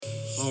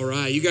All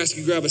right, you guys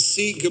can grab a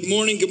seat. Good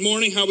morning, good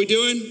morning. How we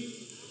doing?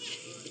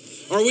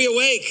 Are we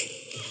awake?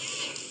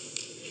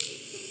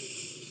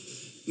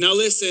 Now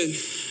listen,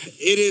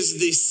 it is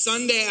the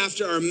Sunday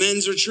after our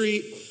men's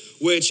retreat,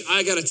 which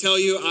I gotta tell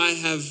you,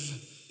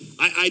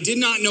 I did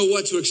not know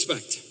what to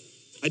expect.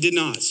 I did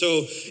not.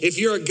 So if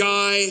you're a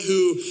guy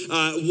who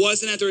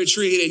wasn't at the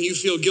retreat and you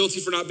feel guilty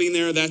for not being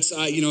there, that's,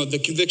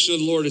 the conviction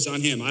of the Lord is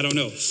on him. I don't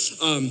know.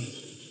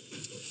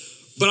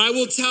 But I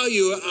will tell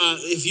you,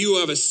 if you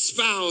have a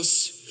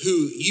spouse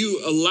who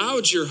you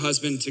allowed your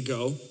husband to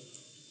go,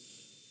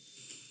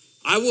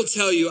 I will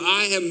tell you,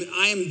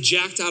 I am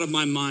jacked out of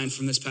my mind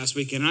from this past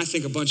weekend, and I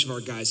think a bunch of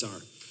our guys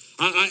are.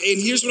 And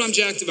here's what I'm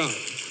jacked about.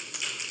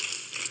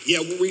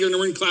 Yeah, we're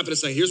gonna clap in a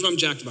second. Here's what I'm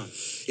jacked about,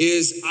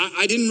 is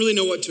I didn't really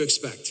know what to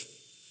expect.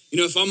 You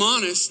know, if I'm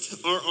honest,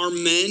 our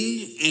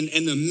men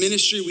and the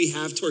ministry we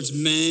have towards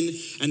men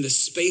and the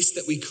space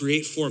that we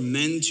create for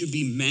men to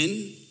be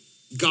men,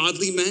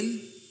 godly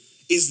men,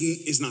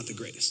 is not the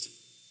greatest.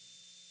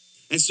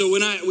 And so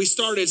when we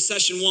started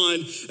session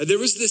one, there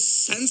was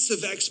this sense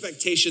of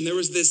expectation. There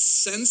was this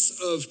sense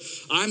of,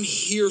 I'm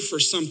here for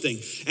something.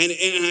 And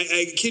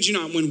I kid you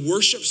not, when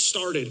worship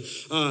started,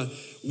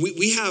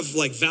 we have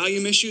like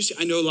volume issues.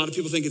 I know a lot of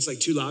people think it's like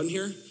too loud in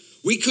here.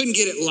 We couldn't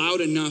get it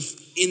loud enough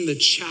in the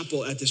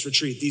chapel at this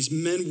retreat. These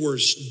men were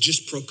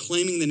just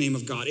proclaiming the name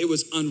of God. It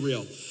was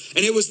unreal.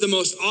 And it was the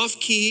most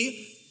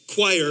off-key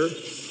choir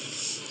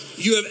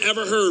you have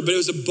ever heard, but it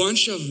was a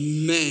bunch of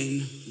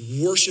men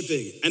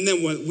worshiping. And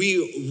then when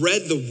we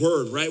read the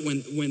word, right,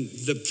 when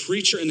the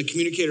preacher and the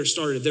communicator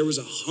started, there was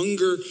a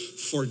hunger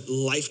for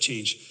life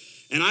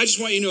change. And I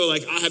just want you to know,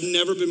 like, I have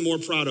never been more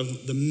proud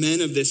of the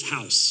men of this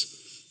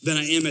house than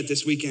I am at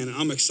this weekend.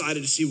 I'm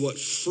excited to see what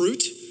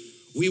fruit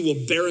we will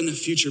bear in the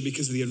future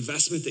because of the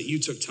investment that you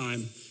took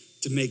time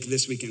to make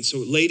this weekend. So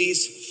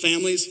ladies,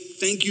 families,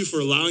 thank you for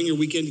allowing your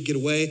weekend to get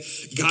away.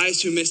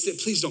 Guys who missed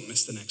it, please don't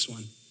miss the next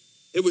one.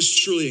 It was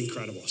truly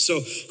incredible.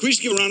 So can we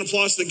just give a round of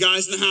applause to the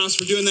guys in the house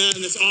for doing that?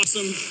 And it's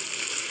awesome.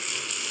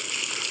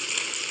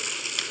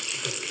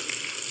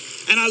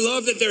 And I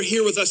love that they're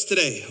here with us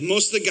today.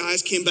 Most of the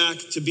guys came back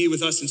to be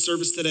with us in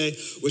service today,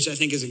 which I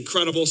think is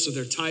incredible. So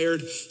they're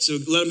tired. So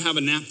let them have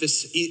a nap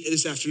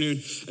this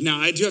afternoon. Now,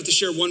 I do have to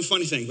share one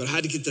funny thing, but I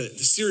had to get the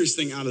serious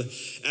thing out of it.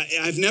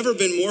 I've never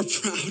been more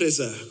proud as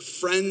a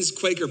Friends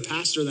Quaker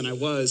pastor than I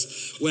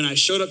was when I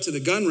showed up to the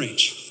gun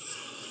range.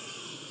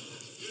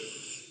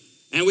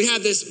 And we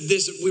had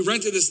we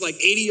rented this like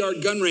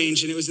 80-yard gun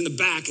range, and it was in the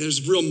back, and it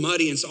was real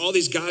muddy. And so all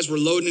these guys were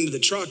loading into the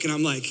truck, and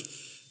I'm like,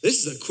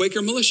 this is a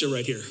Quaker militia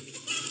right here.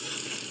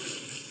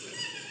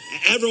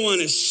 Everyone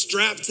is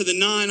strapped to the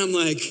nine. I'm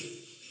like,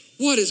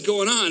 what is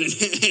going on? And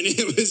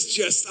it was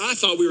just, I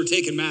thought we were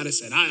taking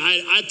Madison.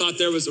 I thought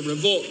there was a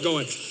revolt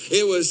going.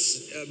 It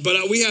was,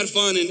 but we had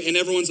fun, and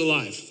everyone's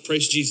alive.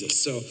 Praise Jesus.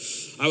 So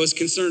I was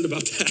concerned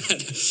about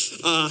that.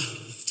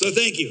 So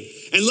thank you.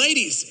 And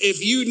ladies,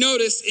 if you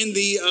notice in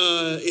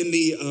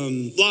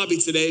the lobby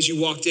today as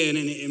you walked in,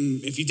 and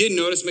if you didn't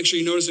notice, make sure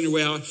you notice on your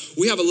way out,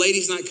 we have a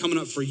ladies' night coming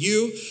up for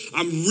you.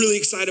 I'm really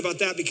excited about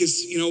that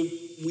because, you know,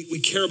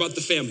 we care about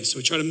the family. So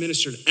we try to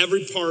minister to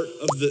every part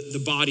of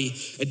the body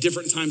at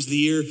different times of the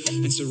year.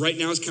 And so right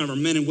now it's kind of our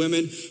men and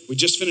women. We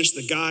just finished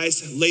the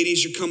guys.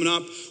 Ladies, you're coming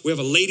up. We have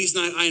a ladies'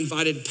 night. I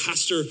invited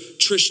Pastor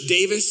Trish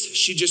Davis.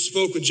 She just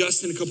spoke with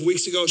Justin a couple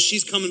weeks ago.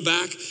 She's coming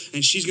back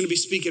and she's going to be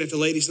speaking at the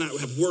ladies' night. We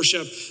have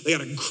worship. They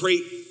got a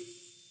great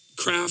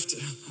craft.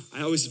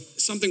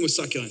 Something with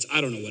succulents.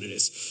 I don't know what it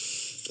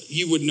is.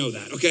 You would know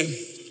that,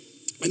 okay?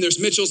 And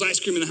there's Mitchell's Ice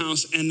Cream in the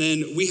house. And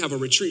then we have a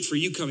retreat for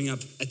you coming up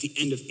at the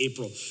end of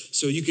April.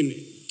 So you can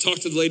talk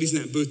to the ladies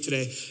in that booth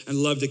today and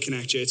love to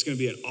connect you. It's going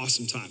to be an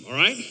awesome time. All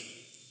right?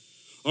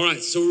 All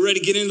right. So we're ready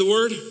to get into the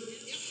word?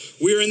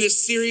 We are in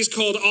this series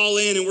called All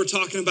In, and we're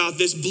talking about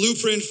this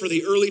blueprint for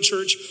the early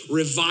church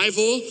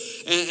revival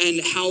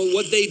and how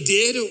what they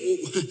did,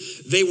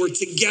 they were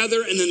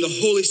together, and then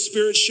the Holy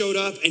Spirit showed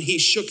up and he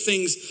shook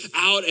things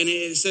out, and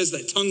it says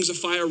that tongues of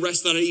fire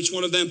rested on each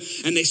one of them,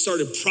 and they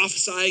started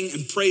prophesying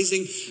and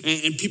praising,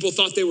 and people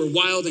thought they were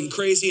wild and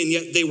crazy, and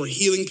yet they were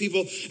healing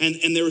people,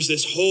 and there was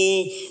this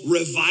whole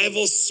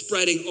revival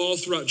spreading all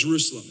throughout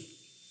Jerusalem.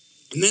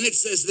 And then it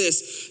says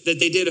this, that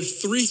they did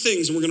three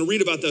things, and we're going to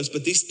read about those,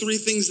 but these three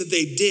things that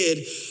they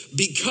did,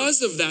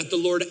 because of that, the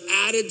Lord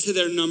added to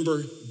their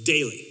number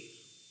daily,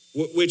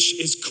 which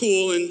is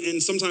cool,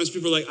 and sometimes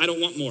people are like, I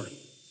don't want more.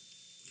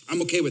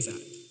 I'm okay with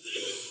that.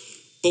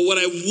 But what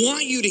I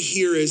want you to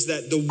hear is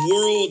that the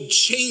world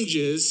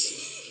changes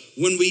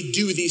when we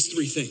do these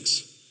three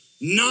things.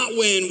 Not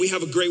when we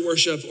have a great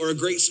worship or a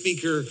great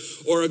speaker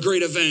or a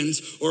great event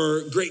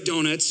or great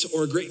donuts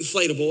or great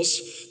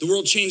inflatables. The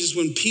world changes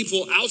when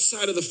people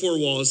outside of the four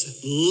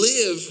walls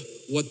live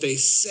what they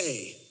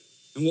say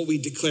and what we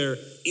declare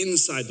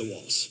inside the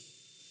walls.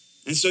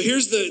 And so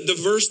here's the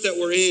verse that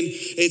we're in.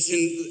 It's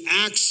in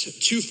Acts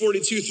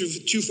 2:42 through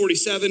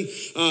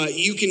 2:47.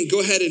 You can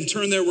go ahead and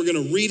turn there. We're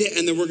going to read it,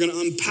 and then we're going to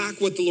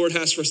unpack what the Lord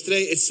has for us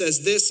today. It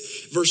says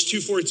this, verse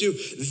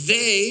 2:42,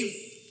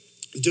 they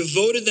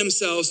devoted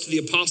themselves to the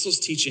apostles'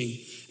 teaching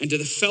and to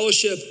the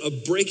fellowship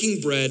of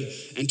breaking bread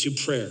and to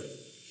prayer.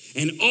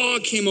 And awe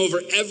came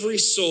over every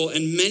soul,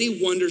 and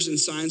many wonders and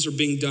signs were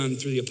being done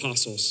through the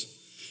apostles.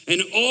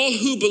 And all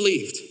who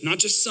believed, not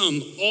just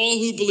some, all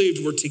who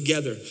believed were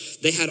together.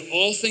 They had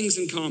all things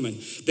in common.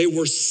 They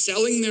were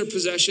selling their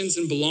possessions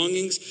and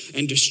belongings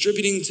and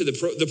distributing to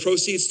the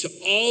proceeds to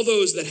all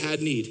those that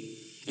had need.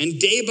 And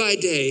day by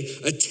day,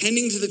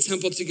 attending to the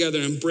temple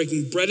together and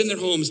breaking bread in their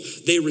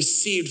homes, they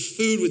received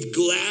food with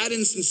glad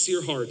and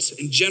sincere hearts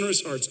and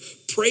generous hearts,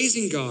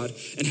 praising God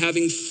and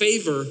having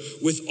favor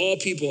with all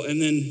people. And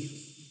then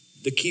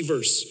the key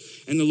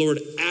verse, and the Lord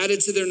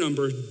added to their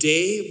number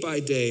day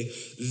by day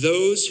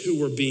those who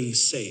were being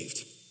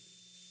saved.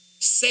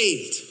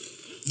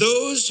 Saved.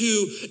 Those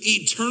who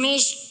eternal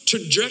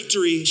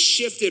trajectory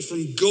shifted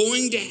from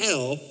going to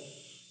hell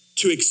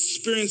to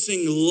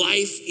experiencing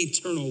life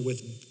eternal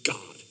with God.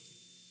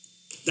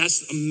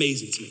 That's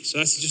amazing to me. So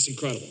that's just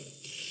incredible.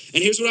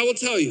 And here's what I will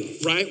tell you,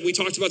 right? We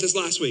talked about this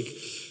last week.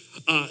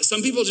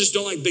 Some people just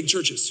don't like big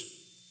churches.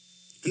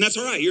 And that's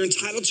all right. You're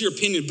entitled to your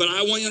opinion. But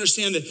I want you to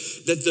understand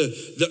that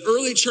the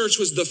early church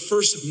was the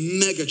first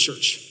mega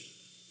church.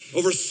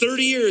 Over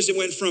 30 years, it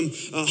went from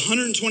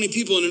 120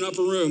 people in an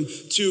upper room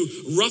to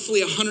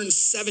roughly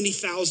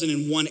 170,000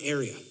 in one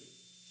area.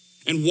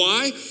 And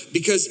why?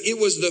 Because it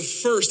was the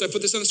first, I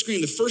put this on the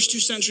screen, the first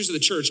 2 centuries of the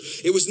church,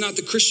 it was not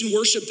the Christian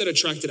worship that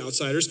attracted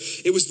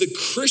outsiders. It was the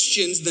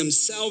Christians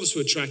themselves who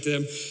attracted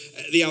them,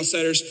 the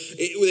outsiders.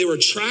 They were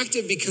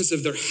attracted because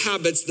of their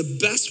habits. The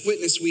best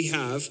witness we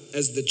have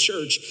as the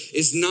church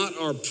is not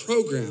our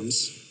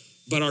programs,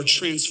 but our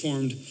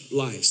transformed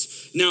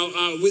lives. Now,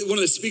 one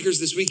of the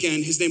speakers this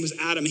weekend, his name was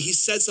Adam, and he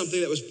said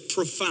something that was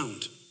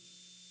profound.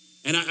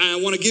 And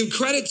I want to give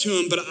credit to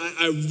him, but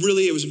I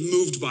really was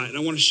moved by it, and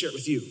I want to share it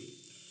with you.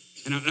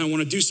 And I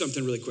want to do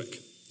something really quick.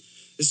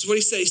 This is what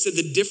he said. He said,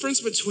 the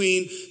difference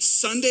between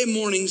Sunday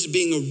mornings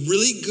being a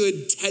really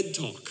good TED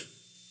Talk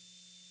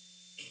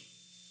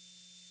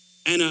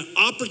and an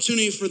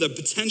opportunity for the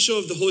potential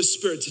of the Holy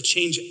Spirit to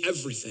change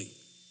everything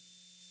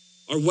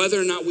are whether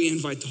or not we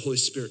invite the Holy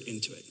Spirit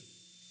into it.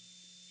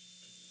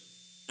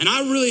 And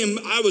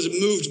I was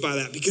moved by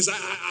that because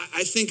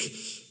I think,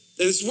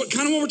 and it's what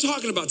we're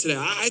talking about today.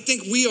 I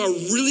think we are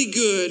really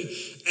good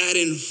at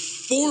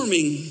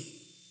informing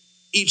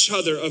each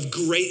other of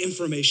great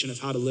information of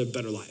how to live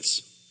better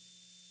lives.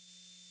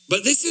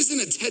 But this isn't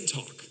a TED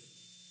Talk.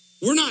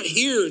 We're not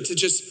here to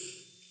just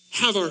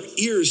have our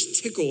ears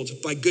tickled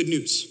by good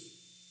news.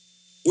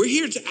 We're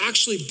here to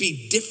actually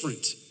be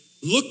different,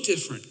 look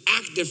different,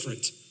 act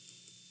different,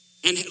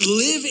 and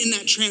live in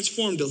that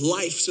transformed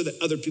life so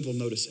that other people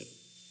notice it.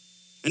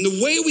 And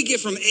the way we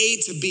get from A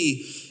to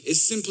B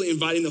is simply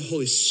inviting the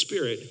Holy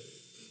Spirit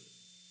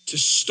to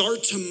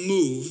start to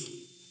move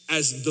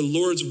as the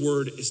Lord's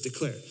word is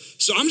declared.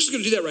 So I'm just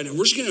gonna do that right now.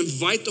 We're just gonna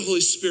invite the Holy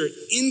Spirit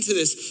into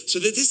this so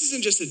that this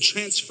isn't just a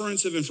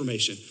transference of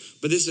information,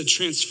 but this is a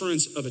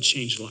transference of a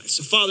changed life.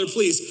 So Father,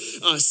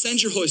 please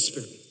send your Holy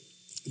Spirit.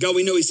 God,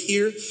 we know he's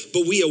here,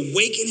 but we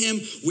awaken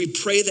him. We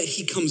pray that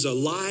he comes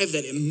alive,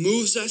 that it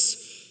moves us.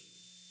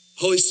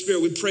 Holy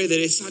Spirit, we pray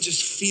that it's not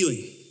just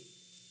feeling,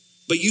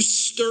 but you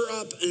stir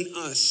up in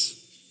us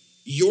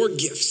your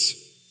gifts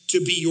to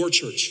be your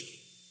church.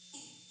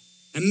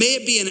 And may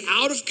it be an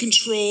out of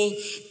control,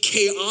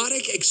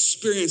 chaotic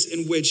experience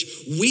in which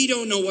we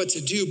don't know what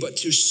to do, but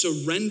to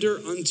surrender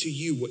unto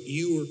you what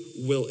your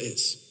will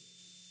is.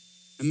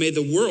 And may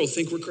the world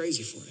think we're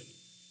crazy for it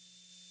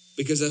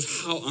because of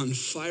how on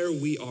fire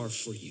we are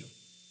for you.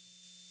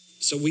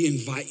 So we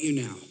invite you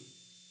now,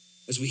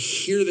 as we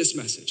hear this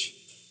message,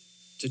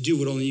 to do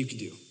what only you can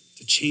do,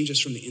 to change us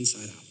from the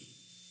inside out.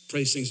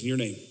 Pray these things in your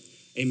name.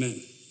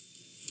 Amen.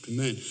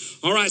 Amen.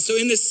 All right, so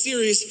in this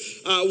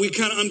series, we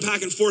kind of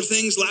unpacking 4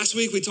 things. Last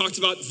week, we talked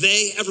about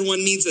they. Everyone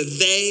needs a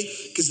they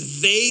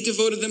because they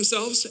devoted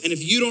themselves. And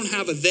if you don't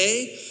have a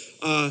they,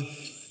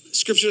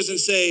 scripture doesn't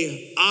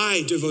say,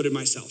 I devoted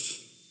myself.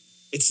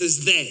 It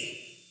says they.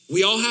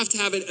 We all have to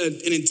have an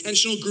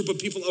intentional group of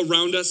people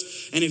around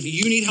us. And if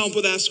you need help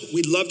with us,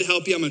 we'd love to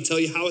help you. I'm going to tell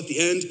you how at the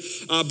end.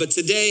 But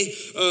today,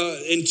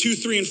 in 2,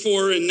 3, and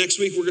 4, and next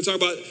week, we're going to talk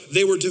about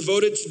they were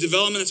devoted to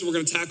development. That's what we're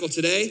going to tackle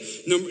today.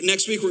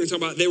 Next week, we're going to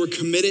talk about they were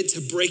committed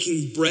to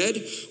breaking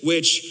bread,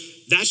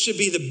 which that should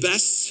be the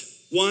best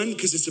one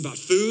because it's about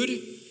food.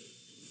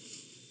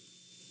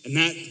 And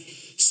that,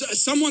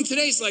 someone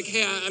today's like,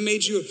 hey, I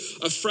made you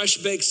a fresh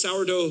baked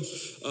sourdough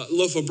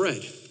loaf of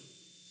bread.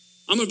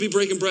 I'm going to be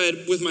breaking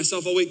bread with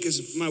myself all week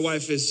because my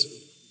wife is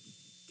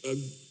a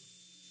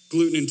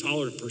gluten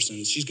intolerant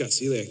person. She's got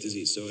celiac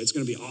disease, so it's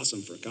going to be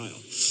awesome for Kyle.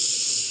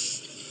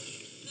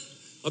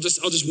 I'll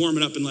just warm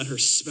it up and let her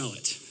smell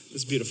it.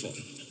 It's beautiful.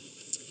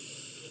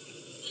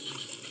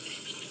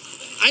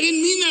 I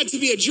didn't mean that to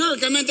be a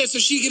jerk. I meant that so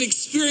she could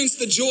experience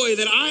the joy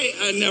that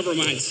never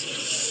mind.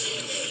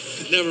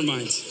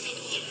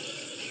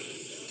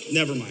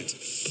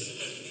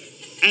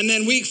 And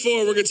then week 4,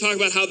 we're going to talk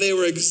about how they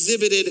were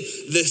exhibited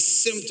the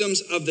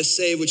symptoms of the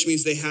saved, which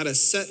means they had a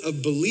set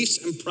of beliefs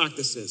and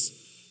practices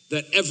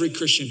that every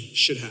Christian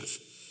should have.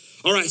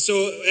 All right,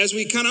 so as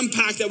we kind of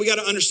unpack that, we got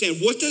to understand,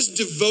 what does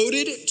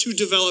devoted to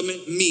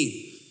development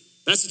mean?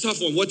 That's a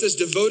tough one. What does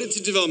devoted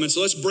to development?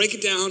 So let's break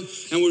it down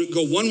and we'll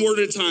go one word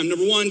at a time.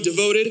 Number one,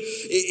 devoted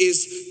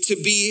is to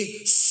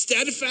be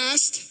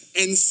steadfast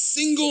and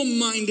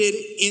single-minded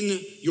in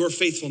your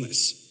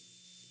faithfulness.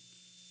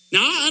 Now,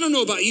 I don't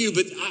know about you,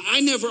 but I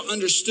never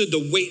understood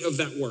the weight of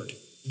that word,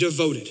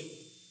 devoted.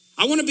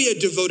 I want to be a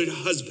devoted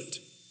husband.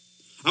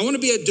 I want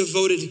to be a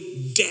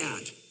devoted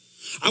dad.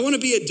 I want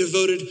to be a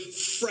devoted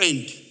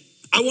friend.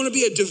 I want to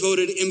be a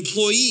devoted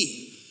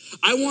employee.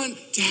 I want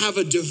to have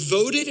a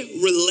devoted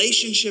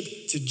relationship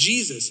to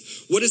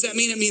Jesus. What does that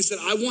mean? It means that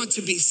I want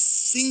to be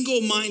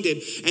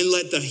single-minded and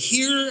let the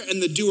hearer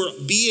and the doer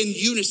be in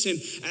unison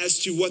as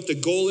to what the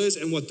goal is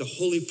and what the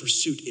holy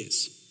pursuit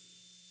is,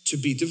 to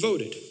be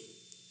devoted.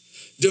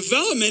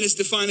 Development is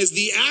defined as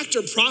the act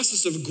or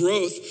process of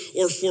growth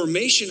or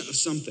formation of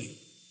something.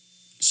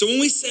 So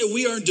when we say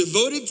we are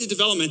devoted to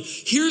development,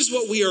 here's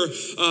what we are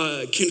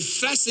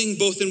confessing,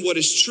 both in what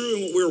is true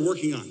and what we're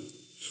working on.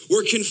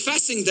 We're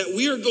confessing that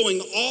we are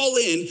going all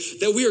in,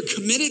 that we are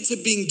committed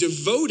to being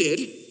devoted,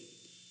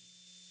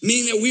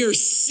 meaning that we are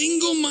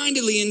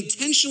single-mindedly,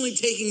 intentionally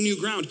taking new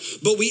ground.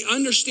 But we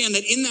understand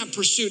that in that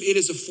pursuit, it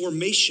is a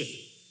formation,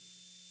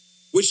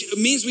 which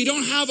means we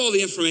don't have all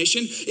the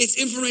information. It's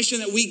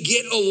information that we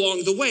get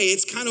along the way.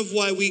 It's kind of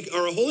why we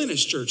are a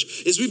holiness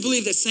church, is we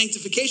believe that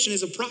sanctification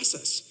is a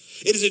process.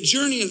 It is a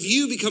journey of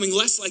you becoming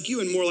less like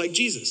you and more like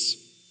Jesus,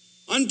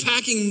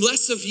 unpacking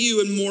less of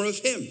you and more of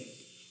him,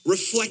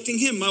 reflecting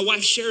him. My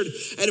wife shared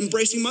at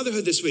Embracing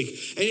Motherhood this week,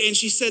 and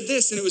she said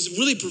this, and it was a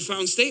really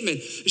profound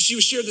statement. She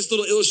shared this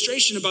little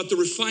illustration about the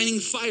refining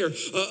fire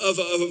of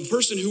a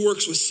person who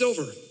works with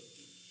silver.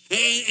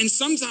 And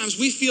sometimes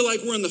we feel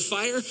like we're in the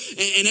fire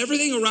and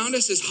everything around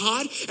us is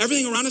hot,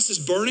 everything around us is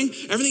burning,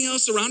 everything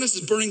else around us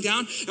is burning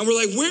down, and we're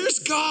like, where's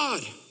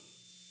God?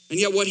 And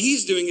yet what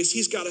he's doing is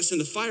he's got us in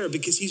the fire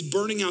because he's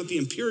burning out the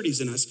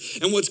impurities in us.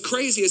 And what's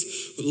crazy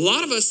is a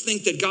lot of us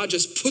think that God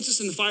just puts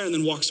us in the fire and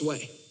then walks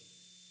away.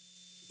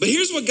 But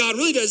here's what God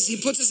really does, is he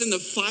puts us in the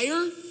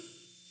fire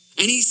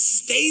and he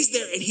stays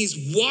there and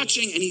he's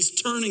watching and he's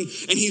turning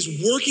and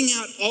he's working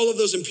out all of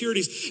those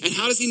impurities. And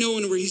how does he know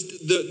when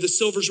the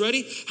silver's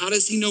ready? How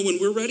does he know when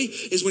we're ready?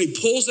 Is when he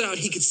pulls it out,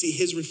 he can see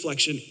his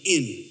reflection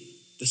in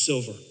the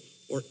silver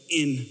or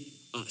in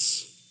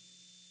us.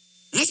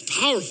 And that's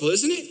powerful,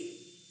 isn't it?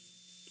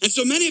 And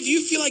so many of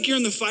you feel like you're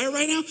in the fire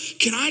right now.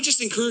 Can I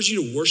just encourage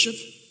you to worship?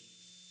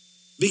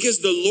 Because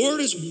the Lord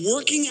is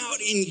working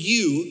out in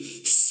you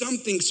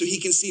something so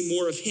he can see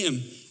more of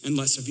him and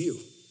less of you.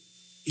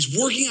 He's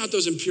working out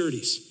those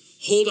impurities.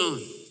 Hold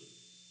on.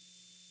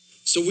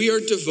 So we are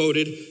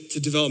devoted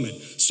to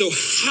development. So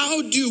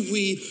how do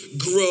we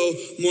grow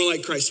more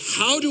like Christ?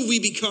 How do we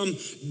become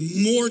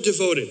more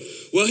devoted?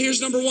 Well, here's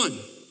number one.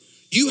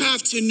 You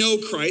have to know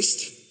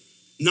Christ,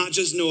 not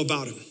just know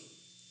about him.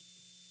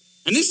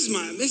 And this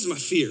is my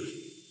fear.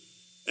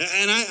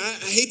 And I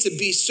hate to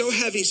be so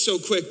heavy so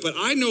quick, but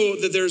I know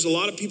that there's a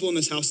lot of people in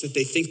this house that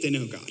they think they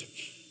know God.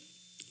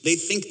 They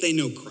think they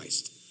know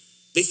Christ.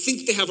 They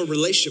think they have a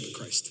relationship with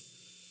Christ.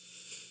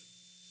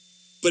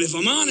 But if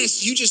I'm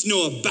honest, you just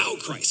know about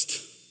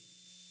Christ.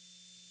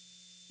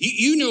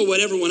 You know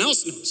what everyone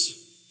else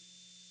knows.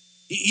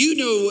 You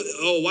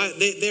know, why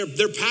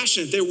they're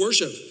passionate, they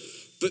worship.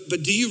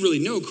 But do you really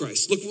know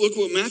Christ? Look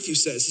what Matthew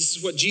says. This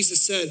is what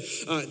Jesus said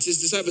to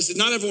his disciples. He said,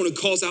 not everyone who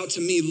calls out to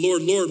me,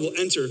 Lord, Lord, will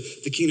enter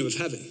the kingdom of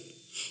heaven.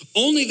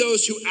 Only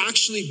those who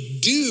actually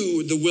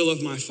do the will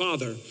of my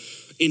Father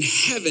in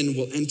heaven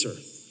will enter.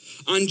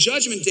 On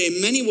judgment day,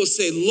 many will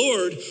say,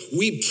 Lord,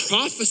 we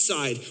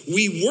prophesied,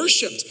 we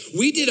worshiped,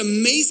 we did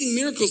amazing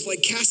miracles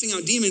like casting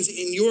out demons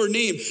in your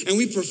name, and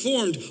we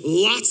performed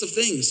lots of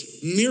things,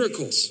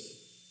 miracles.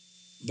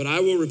 But I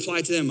will reply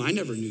to them, I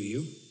never knew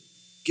you.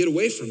 Get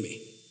away from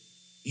me.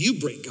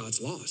 You break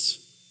God's laws.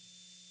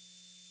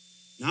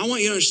 Now I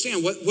want you to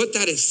understand what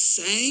that is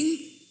saying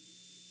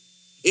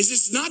is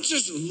it's not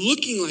just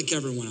looking like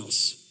everyone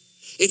else.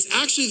 It's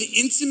actually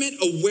the intimate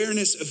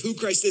awareness of who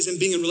Christ is and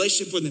being in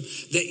relationship with him,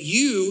 that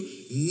you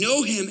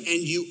know him and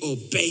you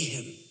obey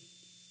him.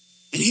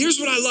 And here's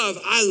what I love.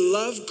 I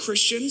love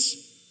Christians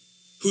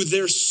who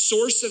their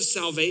source of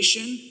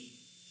salvation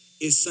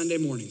is Sunday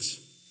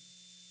mornings.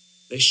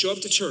 They show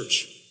up to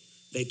church.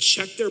 They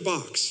check their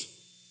box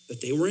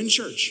that they were in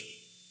church.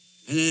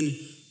 And then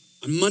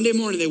on Monday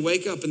morning, they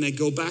wake up and they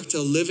go back to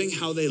living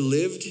how they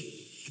lived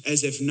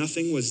as if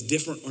nothing was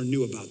different or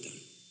new about them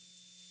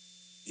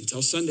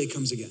until Sunday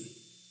comes again.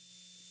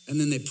 And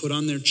then they put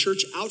on their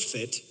church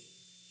outfit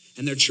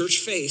and their church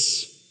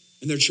face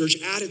and their church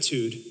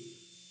attitude.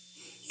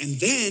 And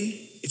then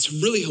it's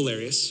really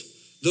hilarious.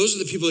 Those are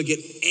the people that get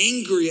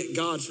angry at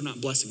God for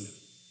not blessing them,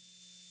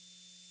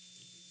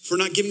 for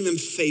not giving them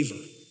favor.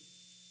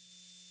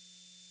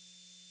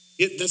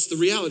 Yet that's the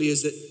reality,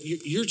 is that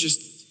you're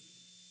just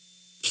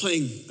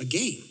playing a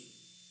game.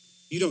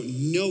 You don't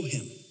know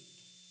him.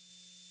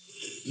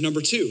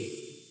 Number two,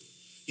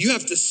 you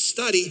have to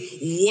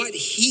study what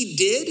he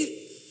did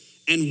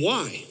and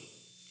why.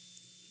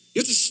 You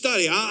have to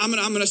study. I'm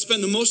gonna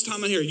spend the most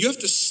time on here. You have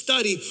to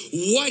study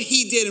what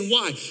he did and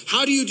why.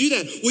 How do you do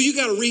that? Well, you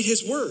gotta read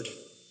his word.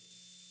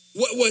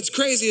 What's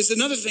crazy is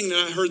another thing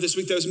that I heard this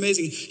week that was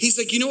amazing. He's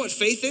like, you know what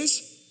faith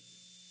is?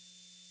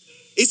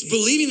 It's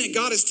believing that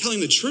God is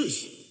telling the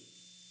truth.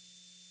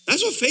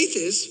 That's what faith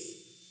is.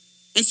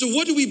 And so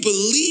what do we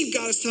believe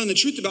God is telling the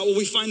truth about? Well,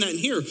 we find that in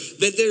here,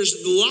 that there's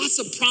lots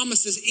of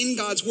promises in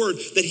God's word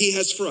that he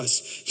has for us.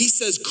 He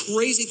says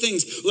crazy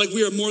things like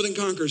we are more than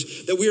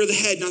conquerors, that we are the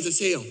head, not the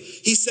tail.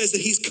 He says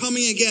that he's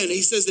coming again.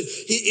 He says that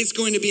it's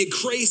going to be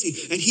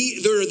crazy. And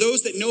there are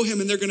those that know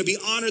him and they're going to be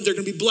honored. They're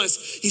going to be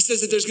blessed. He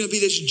says that there's going to be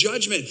this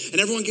judgment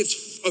and everyone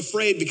gets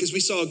afraid because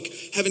we saw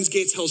heaven's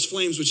gates, hell's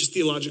flames, which is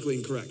theologically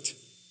incorrect.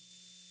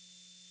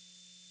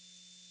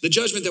 The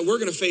judgment that we're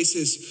going to face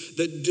is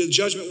the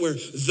judgment where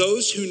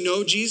those who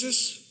know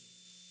Jesus,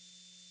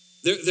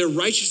 their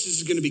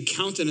righteousness is going to be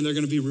counted and they're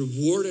going to be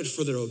rewarded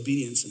for their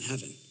obedience in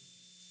heaven.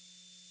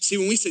 See,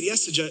 when we said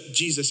yes to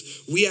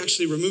Jesus, we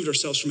actually removed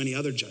ourselves from any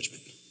other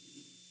judgment.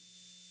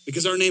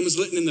 Because our name was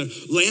written in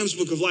the Lamb's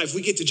Book of Life,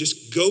 we get to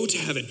just go to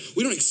heaven.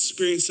 We don't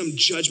experience some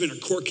judgment or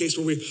court case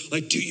where we're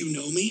like, do you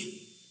know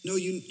me? No,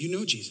 you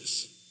know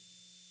Jesus.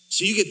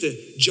 So you get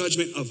the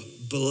judgment of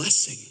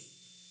blessing.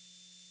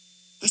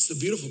 That's the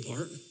beautiful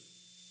part.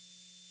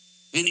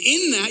 And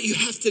in that, you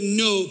have to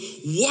know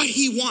what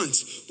he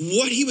wants,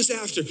 what he was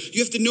after.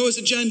 You have to know his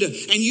agenda,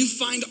 and you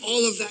find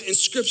all of that in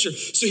scripture.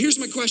 So here's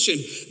my question.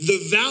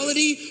 The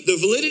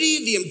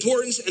validity, the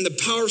importance, and the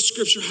power of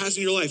scripture has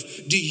in your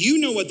life. Do you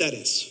know what that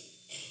is?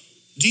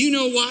 Do you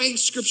know why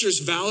scripture is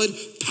valid,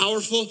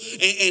 powerful,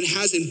 and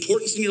has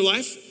importance in your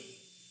life?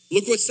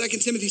 Look what 2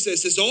 Timothy says.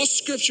 It says, all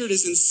scripture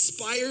is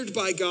inspired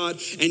by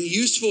God and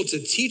useful to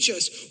teach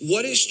us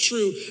what is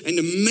true and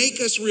to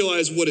make us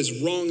realize what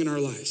is wrong in our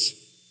lives.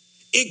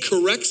 It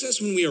corrects us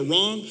when we are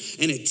wrong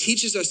and it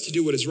teaches us to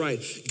do what is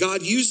right.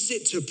 God uses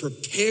it to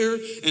prepare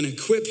and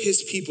equip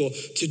his people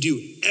to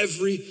do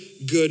every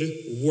good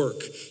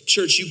work.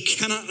 Church, you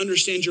cannot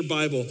understand your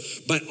Bible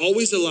by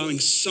always allowing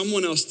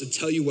someone else to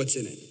tell you what's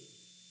in it.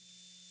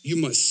 You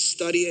must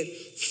study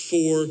it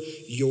for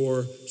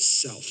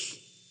yourself.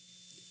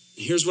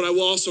 Here's what I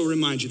will also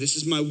remind you. This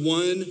is my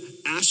one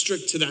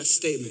asterisk to that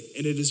statement,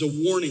 and it is a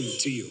warning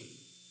to you.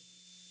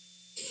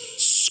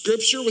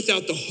 Scripture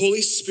without the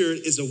Holy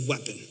Spirit is a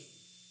weapon.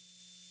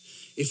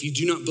 If you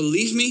do not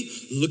believe me,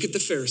 look at the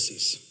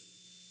Pharisees.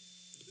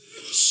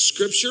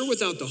 Scripture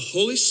without the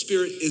Holy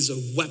Spirit is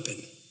a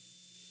weapon.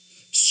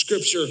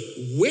 Scripture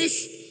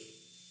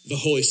with the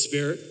Holy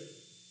Spirit,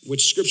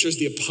 which scripture is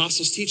the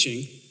apostles'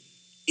 teaching,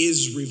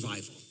 is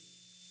revival.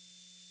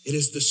 It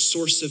is the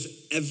source of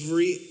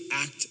every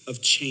act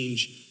of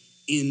change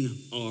in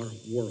our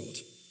world.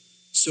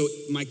 So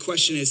my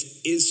question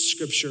is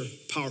scripture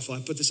powerful?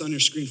 I put this on your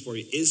screen for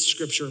you. Is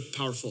scripture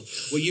powerful?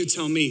 Well, you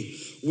tell me.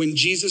 When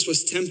Jesus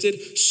was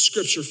tempted,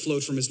 scripture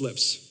flowed from his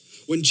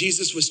lips. When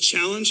Jesus was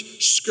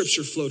challenged,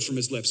 scripture flowed from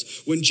his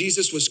lips. When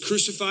Jesus was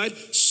crucified,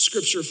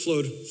 scripture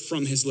flowed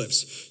from his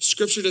lips.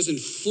 Scripture doesn't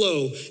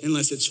flow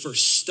unless it's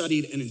first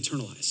studied and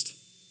internalized.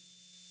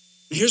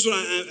 And here's what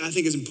I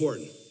think is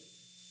important.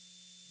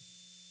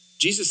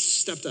 Jesus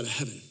stepped out of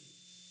heaven.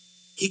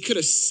 He could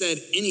have said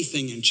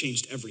anything and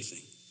changed everything.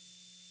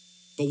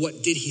 But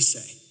what did he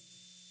say?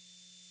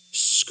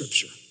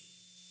 Scripture.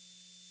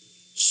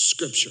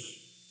 Scripture.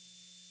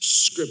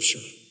 Scripture.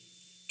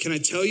 Can I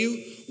tell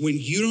you, when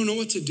you don't know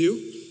what to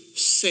do,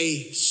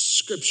 say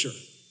scripture.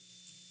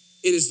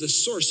 It is the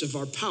source of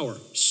our power,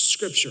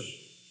 scripture.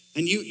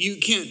 And you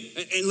can't,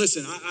 and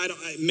listen,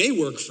 it may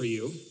work for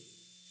you,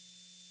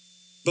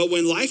 but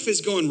when life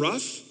is going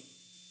rough,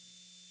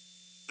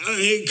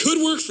 it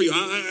could work for you.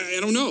 I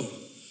don't know.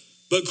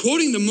 But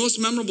quoting the most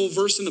memorable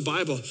verse in the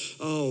Bible,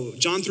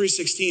 John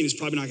 3:16 is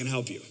probably not going to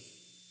help you.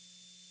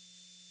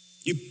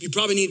 You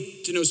probably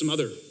need to know some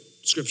other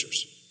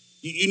scriptures.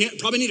 You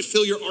probably need to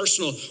fill your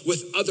arsenal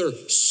with other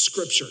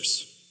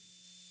scriptures.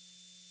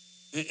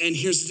 And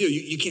here's the deal.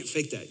 You can't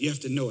fake that. You have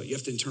to know it. You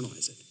have to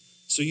internalize it.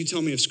 So you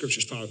tell me if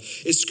scripture's powerful.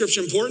 Is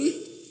scripture important?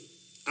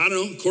 I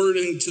don't know,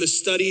 according to the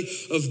study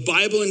of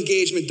Bible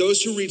engagement,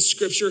 those who read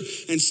scripture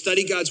and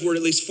study God's word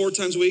at least 4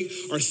 times a week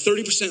are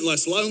 30%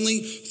 less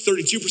lonely,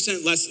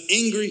 32% less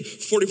angry,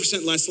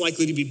 40% less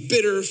likely to be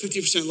bitter,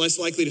 50% less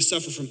likely to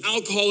suffer from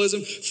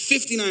alcoholism,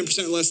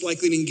 59% less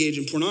likely to engage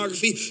in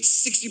pornography,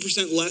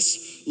 60%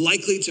 less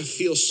likely to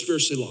feel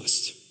spiritually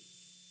lost.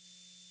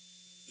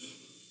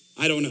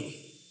 I don't know.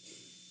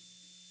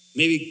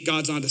 Maybe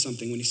God's onto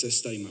something when he says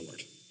study my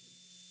word.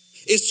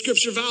 Is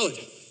scripture valid?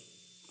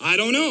 I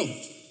don't know.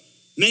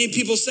 Many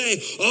people say,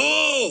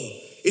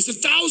 it's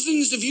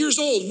thousands of years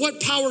old.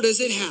 What power does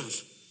it have?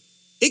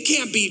 It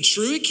can't be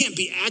true. It can't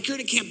be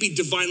accurate. It can't be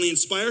divinely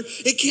inspired.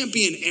 It can't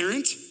be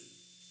inerrant.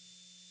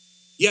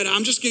 Yet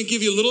I'm just going to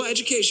give you a little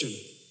education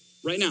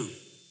right now.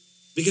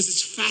 Because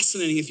it's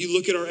fascinating if you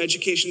look at our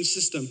education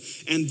system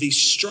and the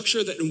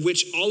structure that in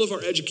which all of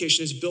our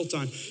education is built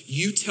on.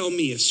 You tell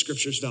me if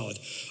scripture is valid.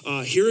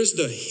 Here is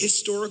the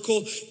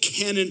historical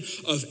canon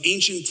of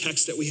ancient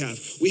texts that we have.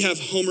 We have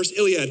Homer's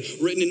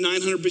Iliad written in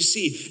 900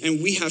 BC, and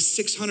we have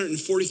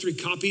 643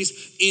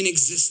 copies in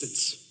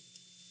existence.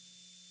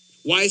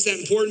 Why is that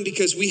important?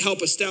 Because we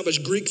help establish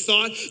Greek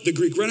thought, the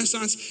Greek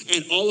Renaissance,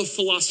 and all of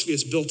philosophy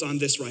is built on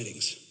this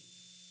writings.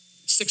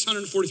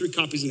 643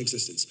 copies in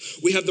existence.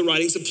 We have the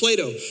writings of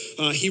Plato.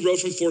 He wrote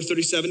from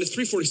 437 to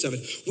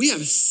 347. We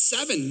have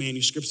 7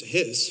 manuscripts of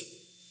his,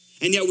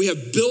 and yet we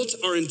have built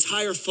our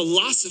entire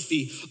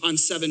philosophy on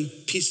 7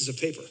 pieces of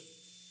paper.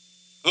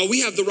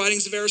 We have the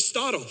writings of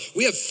Aristotle.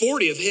 We have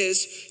 40 of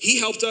his. He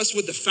helped us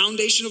with the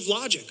foundation of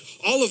logic.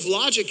 All of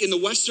logic in the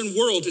Western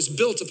world is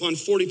built upon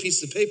 40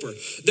 pieces of paper.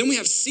 Then we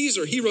have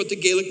Caesar. He wrote the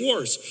Gallic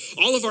Wars.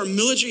 All of our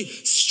military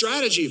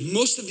strategy,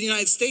 most of the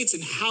United States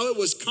and how it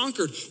was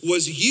conquered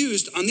was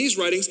used on these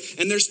writings,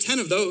 and there's 10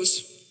 of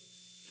those.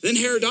 Then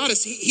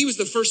Herodotus, he was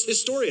the first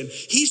historian.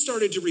 He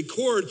started to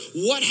record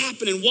what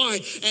happened and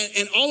why.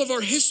 And all of our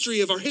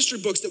history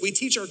books that we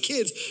teach our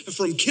kids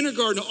from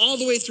kindergarten all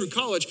the way through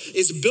college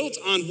is built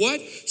on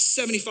what?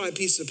 75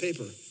 pieces of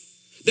paper.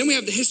 Then we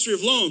have the history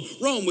of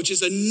Rome, which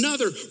is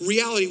another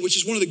reality, which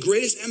is one of the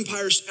greatest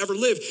empires ever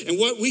lived. And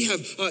what we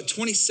have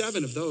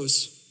 27 of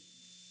those.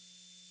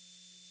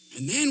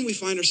 And then we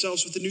find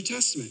ourselves with the New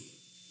Testament.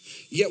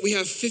 Yet we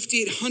have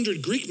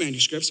 5,800 Greek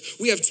manuscripts.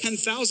 We have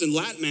 10,000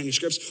 Latin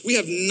manuscripts. We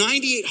have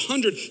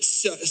 9,800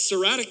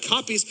 Syriac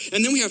copies.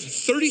 And then we have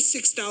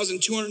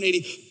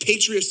 36,280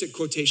 patristic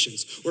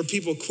quotations where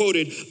people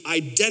quoted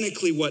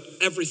identically what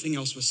everything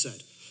else was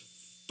said.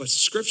 But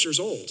scripture's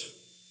old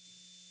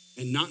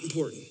and not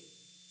important.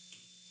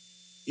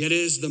 Yet it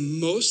is the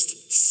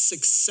most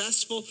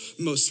successful,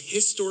 most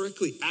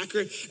historically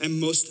accurate, and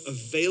most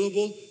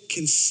available,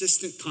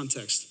 consistent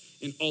context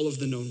in all of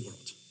the known world.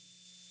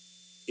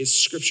 Is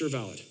scripture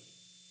valid?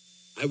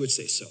 I would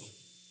say so.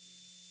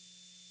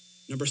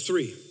 Number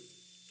 3,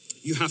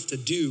 you have to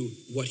do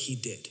what he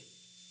did.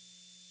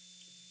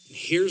 And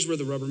here's where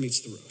the rubber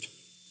meets the road.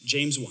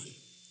 James 1.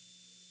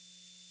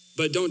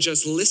 But don't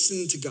just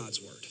listen to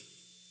God's word.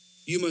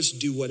 You must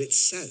do what it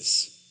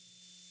says.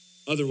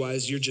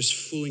 Otherwise, you're just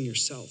fooling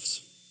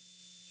yourselves.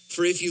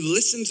 For if you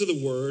listen to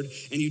the word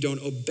and you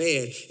don't obey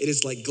it, it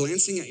is like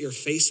glancing at your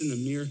face in the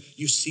mirror.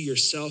 You see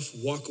yourself,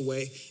 walk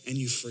away, and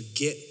you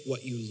forget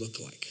what you look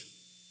like.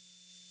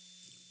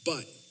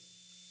 But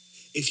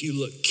if you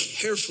look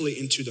carefully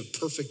into the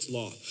perfect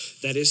law,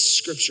 that is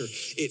scripture,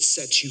 it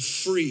sets you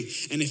free.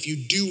 And if you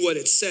do what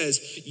it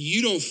says,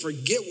 you don't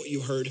forget what you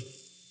heard.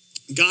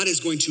 God is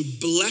going to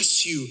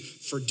bless you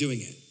for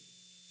doing it.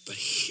 But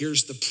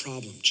here's the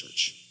problem,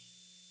 church.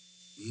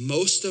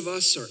 Most of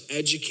us are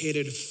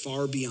educated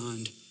far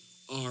beyond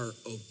our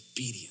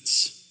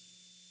obedience.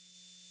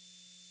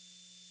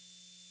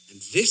 And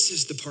this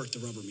is the part the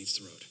rubber meets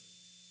the road.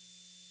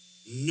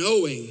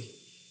 Knowing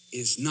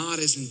is not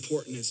as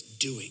important as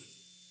doing.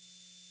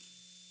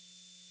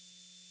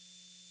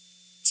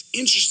 It's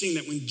interesting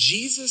that when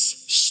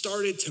Jesus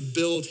started to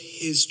build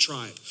his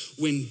tribe,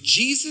 when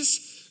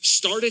Jesus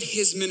started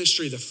his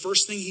ministry, the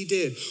first thing he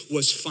did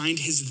was find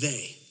his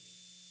they.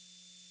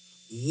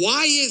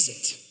 Why is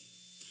it?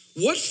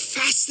 What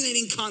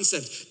fascinating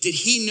concept did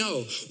he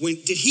know?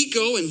 Did he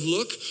go and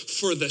look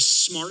for the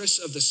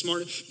smartest of the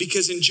smart?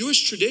 Because in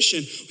Jewish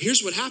tradition,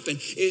 here's what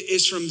happened,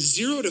 is from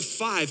 0 to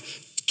 5,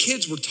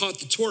 kids were taught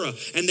the Torah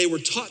and they were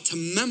taught to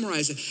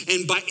memorize it.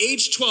 And by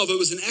age 12, it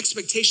was an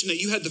expectation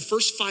that you had the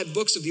first 5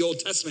 books of the Old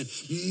Testament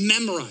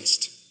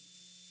memorized.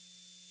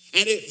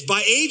 And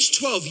by age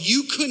 12,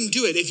 you couldn't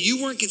do it. If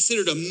you weren't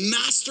considered a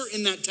master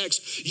in that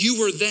text, you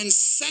were then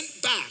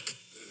sent back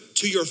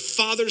to your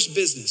father's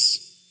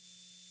business.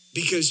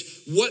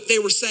 Because what they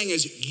were saying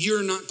is,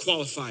 you're not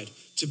qualified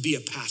to be a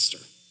pastor.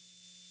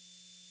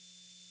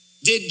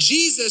 Did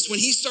Jesus, when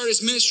he started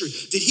his ministry,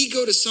 did he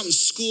go to some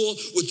school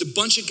with a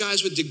bunch of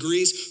guys with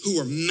degrees who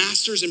were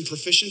masters in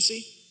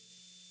proficiency?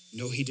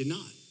 No, he did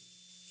not.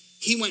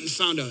 He went and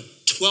found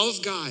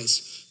 12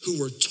 guys who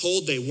were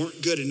told they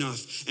weren't good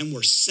enough and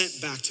were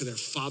sent back to their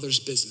father's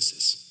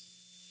businesses.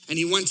 And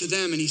he went to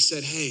them and he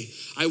said, hey,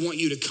 I want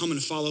you to come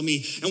and follow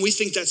me. And we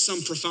think that's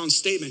some profound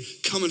statement,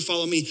 come and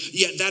follow me.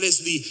 Yet that is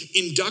the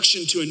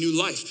induction to a new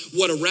life.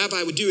 What a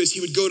rabbi would do is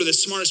he would go to the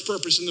smartest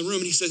person in the room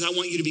and he says, I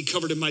want you to be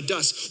covered in my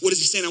dust. What is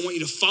he saying? I want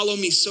you to follow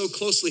me so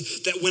closely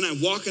that when I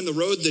walk on the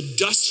road, the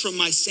dust from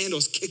my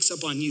sandals kicks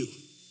up on you.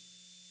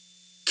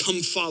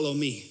 Come follow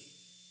me.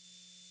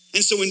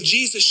 And so when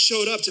Jesus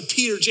showed up to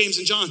Peter, James,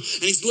 and John,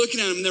 and he's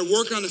looking at them and they're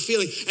working on the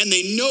feeling, and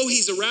they know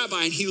he's a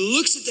rabbi, and he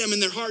looks at them in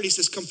their heart, he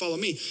says, come follow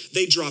me.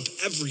 They drop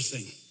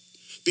everything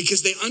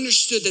because they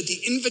understood that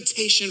the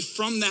invitation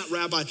from that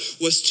rabbi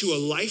was to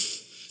a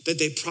life that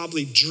they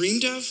probably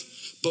dreamed of,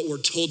 but were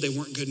told they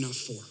weren't good enough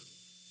for.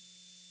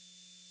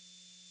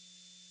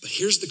 But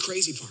here's the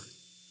crazy part.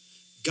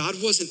 God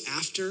wasn't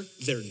after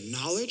their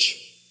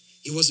knowledge.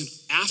 He wasn't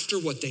after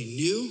what they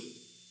knew.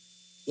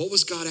 What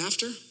was God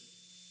after?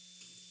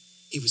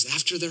 He was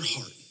after their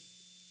heart.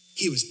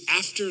 He was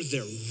after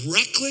their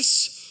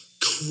reckless,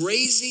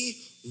 crazy,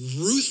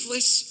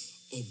 ruthless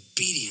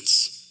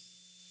obedience.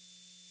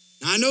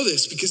 Now I know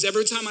this because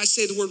every time I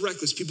say the word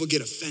reckless, people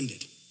get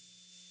offended.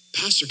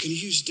 Pastor, can you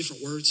use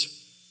different words?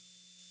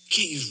 You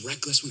can't use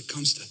reckless when it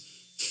comes to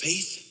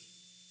faith.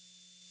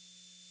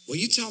 Well,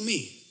 you tell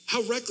me,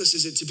 how reckless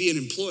is it to be an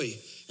employee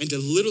and to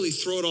literally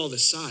throw it all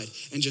aside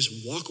and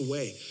just walk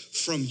away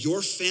from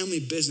your family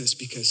business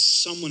because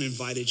someone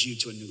invited you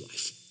to a new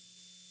life?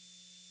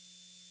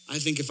 I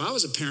think if I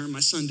was a parent,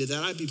 my son did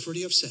that, I'd be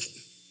pretty upset.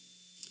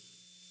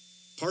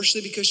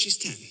 Partially because she's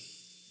 10.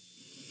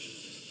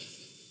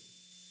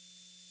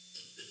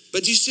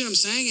 But do you see what I'm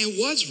saying? It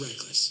was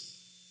reckless.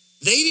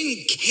 They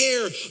didn't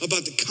care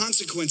about the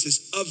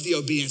consequences of the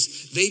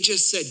obedience. They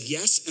just said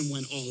yes and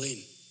went all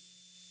in.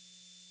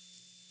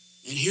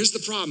 And here's the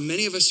problem.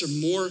 Many of us are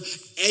more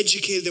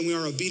educated than we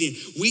are obedient.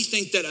 We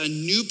think that a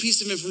new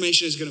piece of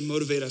information is going to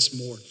motivate us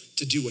more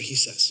to do what he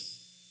says.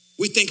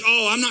 We think,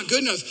 oh, I'm not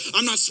good enough.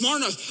 I'm not smart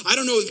enough. I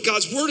don't know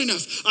God's word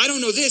enough. I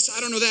don't know this. I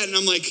don't know that. And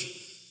I'm like,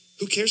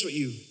 who cares what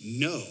you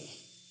know?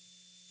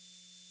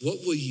 What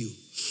will you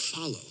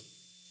follow?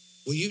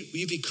 Will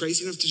you be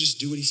crazy enough to just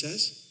do what he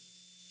says?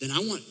 Then I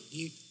want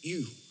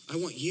you. I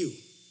want you.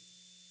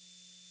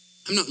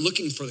 I'm not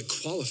looking for the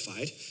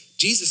qualified.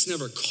 Jesus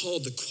never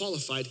called the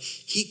qualified.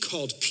 He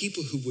called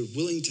people who were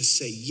willing to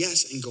say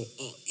yes and go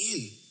all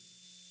in.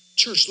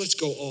 Church, let's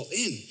go all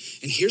in.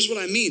 And here's what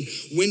I mean.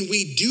 When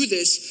we do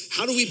this,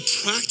 how do we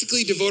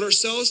practically devote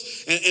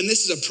ourselves? And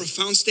this is a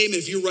profound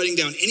statement. If you're writing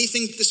down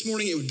anything this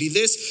morning, it would be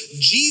this.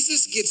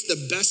 Jesus gets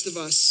the best of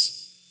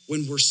us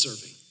when we're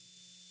serving.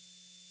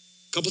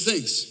 A couple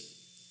things.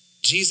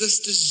 Jesus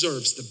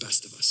deserves the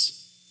best of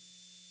us.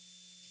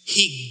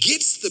 He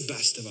gets the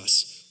best of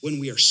us when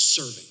we are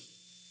serving.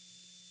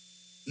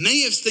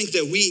 Many of us think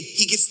that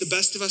he gets the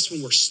best of us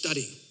when we're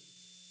studying.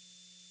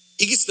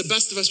 He gets the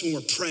best of us when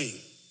we're praying.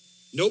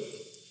 Nope.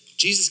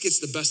 Jesus gets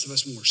the best of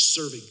us when we're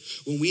serving.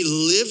 When we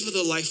live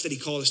the life that he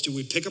called us to,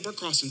 we pick up our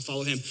cross and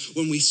follow him.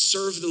 When we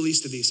serve the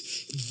least of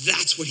these,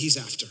 that's what he's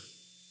after.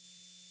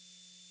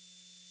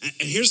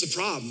 And here's the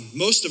problem.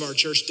 Most of our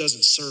church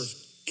doesn't serve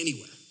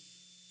anywhere.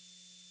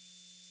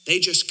 They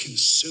just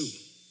consume.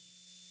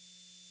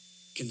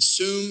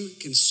 Consume,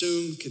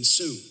 consume,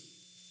 consume.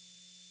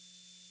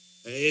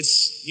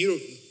 You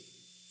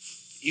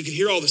can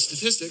hear all the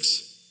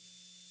statistics.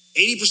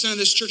 80% of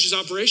this church's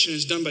operation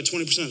is done by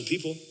 20% of the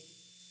people.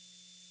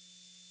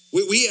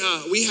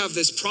 We have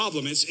this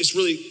problem. It's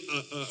really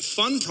a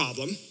fun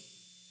problem.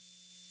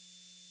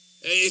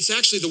 It's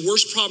actually the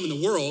worst problem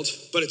in the world,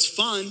 but it's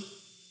fun.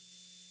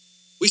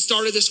 We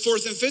started this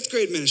 4th and 5th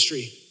grade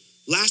ministry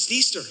last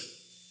Easter.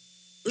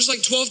 There's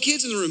like 12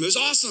 kids in the room. It was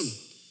awesome.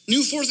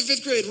 New 4th and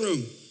 5th grade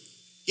room.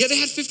 Yeah, they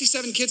had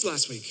 57 kids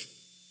last week.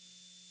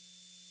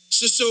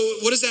 So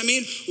what does that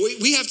mean?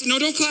 We have to, no,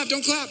 don't clap.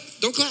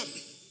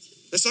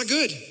 That's not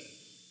good.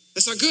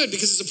 That's not good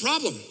because it's a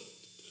problem.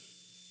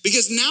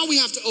 Because now we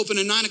have to open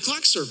a 9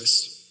 o'clock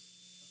service.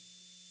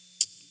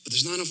 But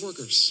there's not enough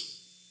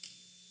workers.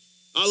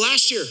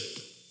 Last year,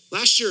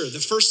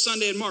 the first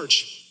Sunday in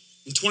March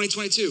in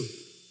 2022,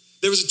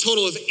 there was a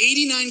total of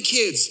 89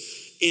 kids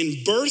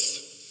in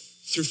birth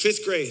through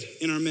 5th grade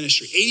in our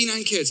ministry.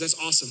 89 kids, that's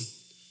awesome.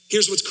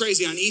 Here's what's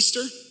crazy. On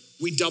Easter,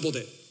 we doubled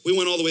it. We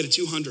went all the way to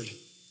 200.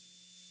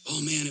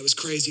 Oh man, it was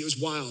crazy. It was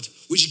wild.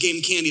 We just gave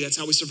them candy. That's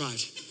how we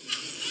survived.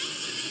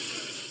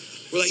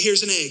 We're like,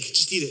 here's an egg.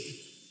 Just eat it.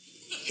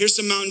 Here's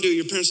some Mountain Dew.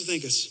 Your parents will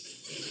thank us.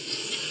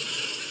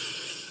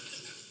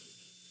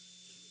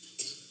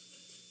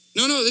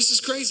 No, this is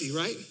crazy,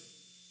 right?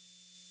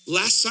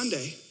 Last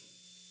Sunday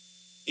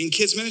in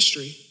kids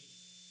ministry,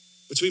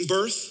 between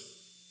birth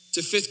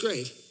to 5th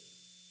grade,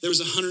 there was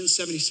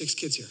 176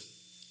 kids here.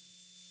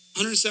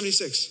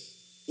 176.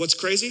 What's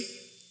crazy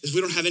is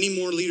we don't have any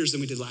more leaders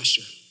than we did last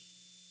year.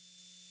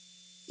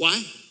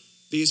 Why?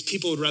 Because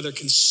people would rather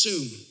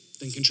consume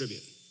than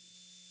contribute.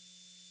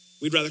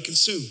 We'd rather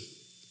consume.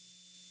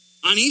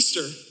 On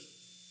Easter,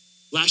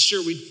 last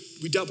year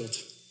we doubled.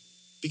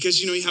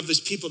 Because you have those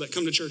people that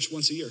come to church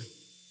once a year.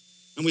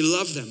 And we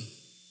love them.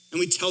 And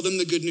we tell them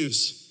the good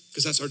news.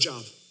 Because that's our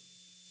job.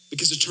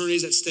 Because eternity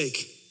is at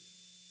stake.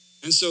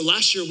 And so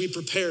last year we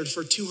prepared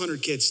for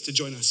 200 kids to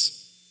join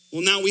us.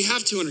 Well, now we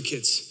have 200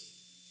 kids.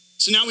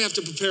 So now we have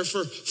to prepare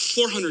for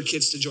 400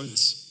 kids to join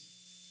us.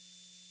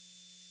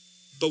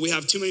 But we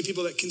have too many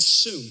people that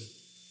consume,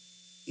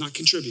 not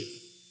contribute.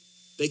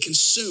 They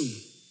consume.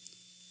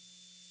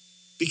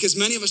 Because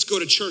many of us go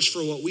to church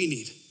for what we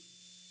need.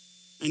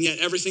 And yet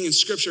everything in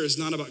Scripture is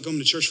not about going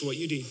to church for what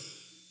you need.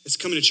 It's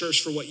coming to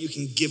church for what you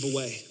can give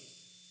away.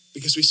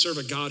 Because we serve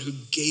a God who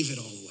gave it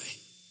all away.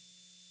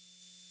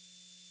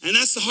 And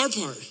that's the hard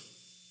part.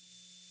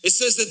 It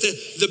says that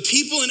the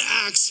people in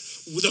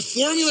Acts, the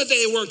formula that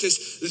they worked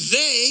is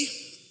they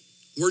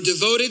were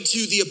devoted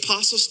to the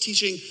apostles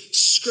teaching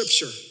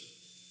Scripture.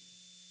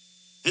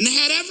 And they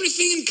had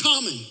everything in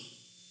common,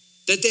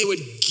 that they would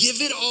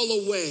give it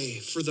all away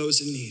for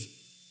those in need.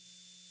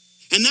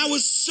 And that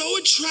was so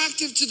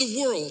attractive to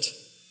the world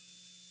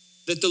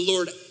that the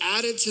Lord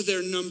added to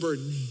their number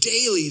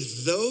daily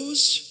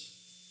those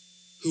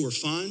who were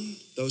fun,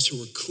 those who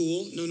were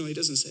cool. No, he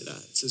doesn't say that.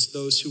 It says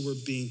those who were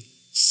being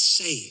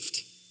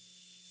saved.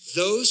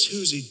 Those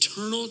whose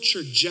eternal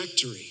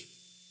trajectory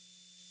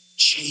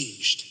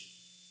changed.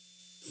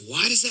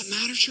 Why does that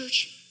matter,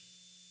 church?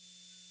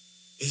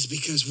 It's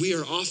because we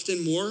are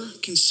often more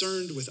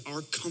concerned with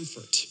our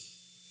comfort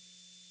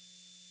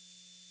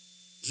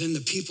than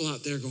the people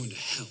out there going to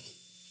hell.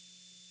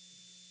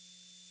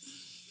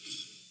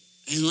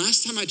 And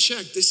last time I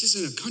checked, this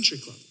isn't a country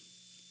club.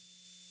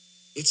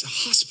 It's a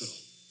hospital.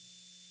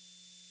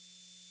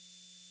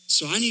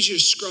 So I need you to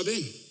scrub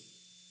in.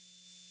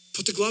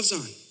 Put the gloves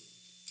on.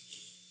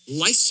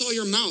 Lysol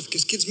your mouth,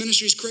 because kids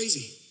ministry is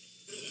crazy.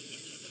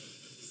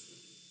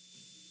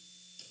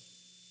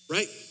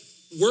 Right?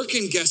 Work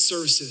in guest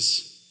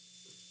services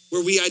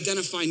where we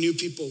identify new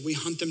people. We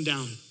hunt them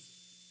down.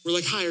 We're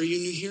like, hi, are you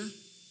new here?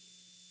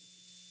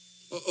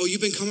 Oh,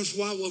 you've been coming for a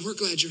while? Well, we're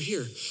glad you're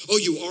here. Oh,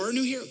 you are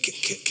new here?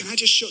 Can I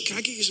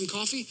get you some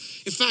coffee?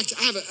 In fact,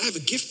 I have a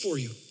gift for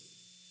you.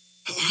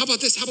 How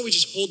about this? How about we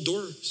just hold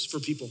doors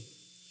for people?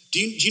 Do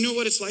you know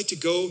what it's like to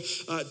go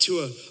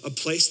to a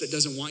place that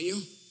doesn't want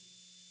you?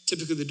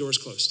 Typically the door's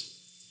closed.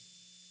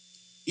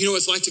 You know what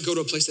it's like to go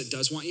to a place that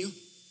does want you?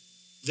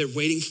 They're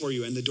waiting for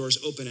you and the door's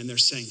open and they're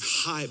saying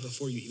hi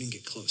before you even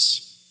get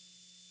close.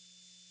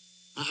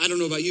 I don't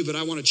know about you, but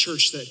I want a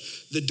church that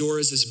the door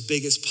is as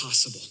big as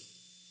possible.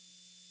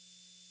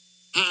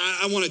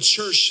 I want a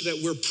church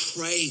that we're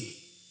praying,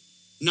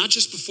 not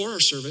just before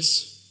our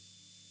service,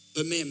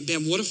 but man,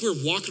 what if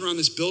we're walking around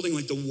this building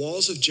like the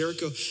walls of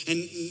Jericho,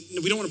 and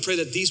we don't want to pray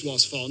that these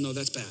walls fall. No,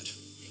 that's bad.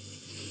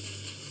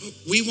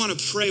 We want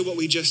to pray what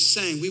we just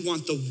sang. We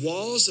want the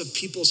walls of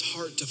people's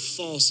heart to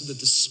fall so that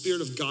the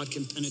Spirit of God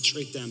can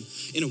penetrate them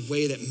in a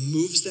way that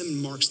moves them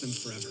and marks them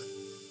forever.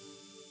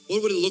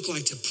 What would it look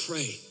like to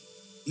pray?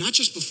 Not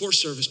just before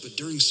service, but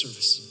during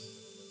service.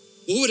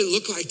 What would it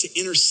look like to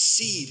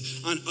intercede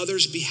on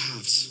others'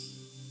 behalves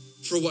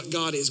for what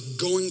God is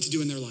going to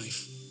do in their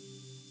life?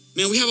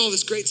 Man, we have all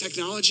this great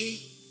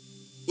technology.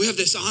 We have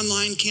this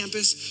online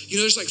campus. You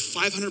know, there's like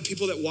 500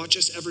 people that watch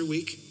us every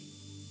week.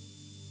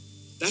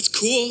 That's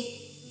cool.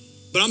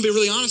 But I'm gonna be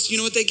really honest. You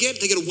know what they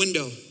get? They get a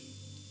window.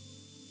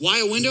 Why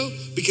a window?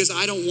 Because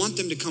I don't want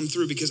them to come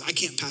through because I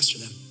can't pastor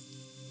them.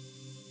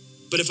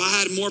 But if I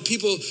had more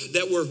people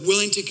that were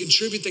willing to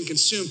contribute than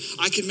consume,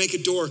 I could make a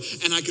door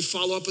and I could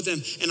follow up with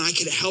them and I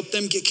could help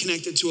them get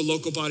connected to a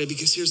local body.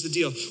 Because here's the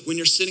deal. When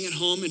you're sitting at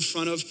home in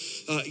front of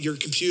your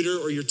computer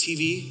or your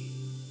TV,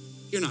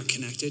 you're not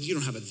connected. You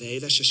don't have a they,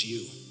 that's just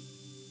you.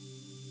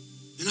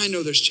 And I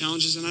know there's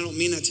challenges and I don't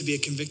mean that to be a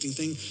convicting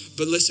thing,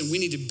 but listen, we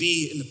need to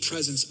be in the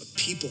presence of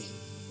people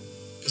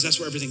because that's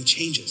where everything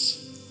changes.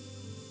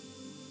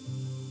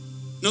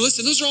 Now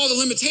listen, those are all the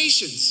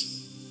limitations.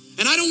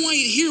 And I don't want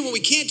you to hear what we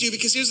can't do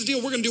because here's the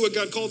deal, we're gonna do what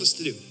God called us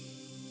to do.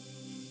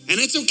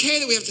 And it's okay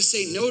that we have to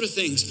say no to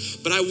things,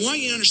 but I want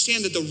you to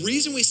understand that the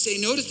reason we say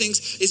no to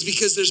things is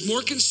because there's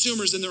more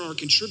consumers than there are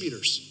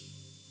contributors.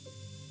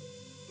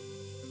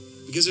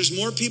 Because there's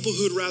more people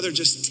who would rather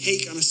just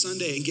take on a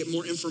Sunday and get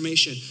more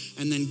information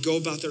and then go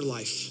about their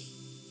life,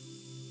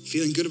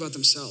 feeling good about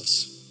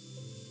themselves.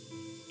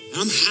 And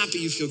I'm happy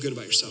you feel good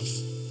about yourself,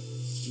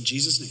 in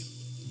Jesus' name.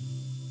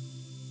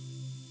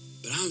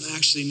 But I'm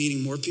actually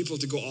needing more people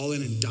to go all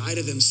in and die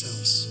to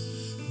themselves,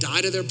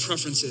 die to their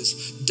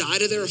preferences, die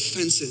to their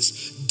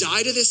offenses,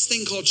 die to this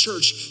thing called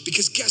church.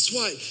 Because guess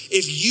what?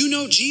 If you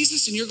know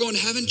Jesus and you're going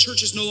to heaven,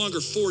 church is no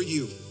longer for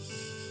you.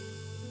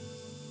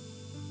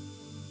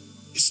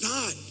 It's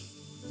not.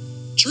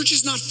 Church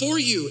is not for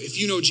you if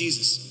you know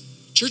Jesus.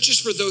 Church is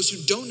for those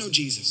who don't know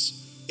Jesus.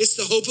 It's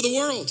the hope of the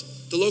world,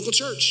 the local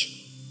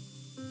church.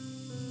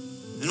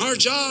 And our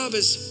job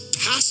as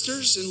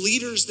pastors and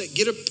leaders that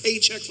get a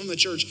paycheck from the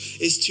church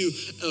is to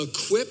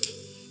equip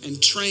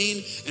and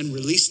train and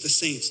release the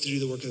saints to do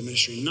the work of the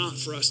ministry, not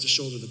for us to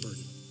shoulder the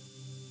burden.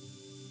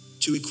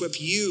 To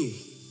equip you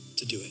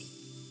to do it.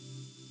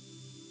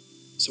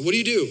 So what do?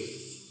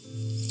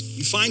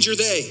 You find your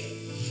they.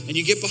 And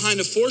you get behind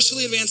a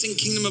forcefully advancing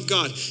kingdom of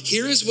God.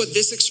 Here is what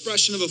this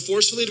expression of a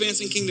forcefully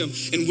advancing kingdom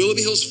in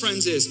Willoughby Hills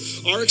Friends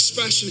is. Our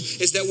expression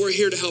is that we're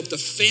here to help the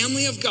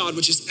family of God,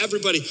 which is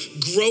everybody,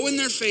 grow in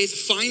their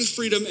faith, find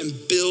freedom, and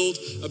build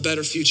a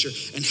better future.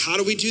 And how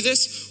do we do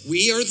this?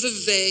 We are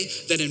the they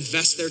that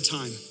invest their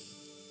time.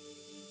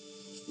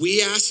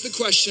 We ask the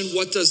question,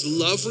 what does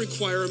love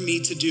require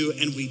me to do?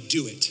 And we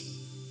do it.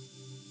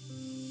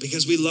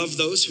 Because we love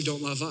those who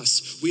don't love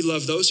us. We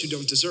love those who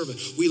don't deserve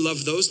it. We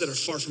love those that are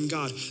far from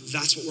God.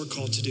 That's what we're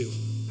called to do.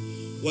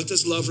 What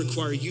does love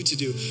require you to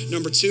do?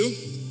 Number 2,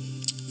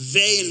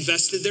 they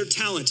invested their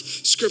talent.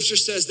 Scripture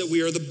says that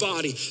we are the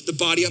body. The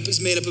body is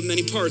made up of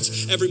many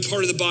parts. Every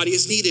part of the body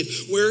is needed.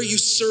 Where are you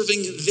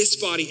serving this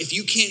body? If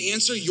you can't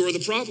answer, you're the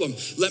problem.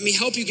 Let me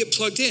help you get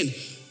plugged in.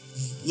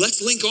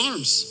 Let's link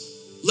arms.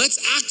 Let's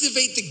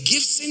activate the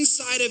gifts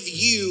inside of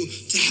you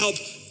to help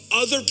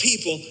other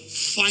people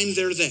find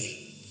their they.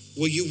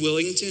 Will you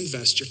willing to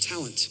invest your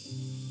talent?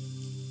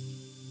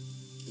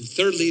 And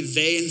thirdly,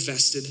 they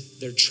invested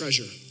their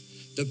treasure.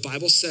 The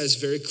Bible says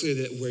very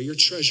clearly that where your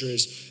treasure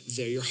is,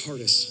 there your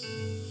heart is.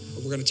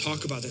 We're going to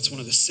talk about that's one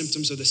of the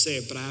symptoms of the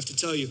saved, but I have to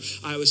tell you,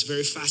 it was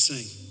very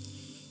fascinating.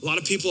 A lot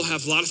of people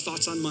have a lot of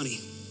thoughts on money.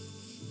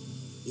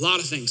 A lot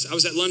of things. I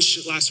was at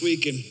lunch last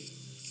week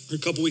or a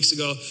couple weeks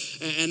ago,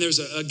 and there's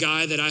a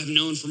guy that I've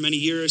known for many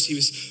years. He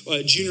was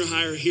a junior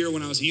hire here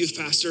when I was a youth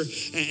pastor,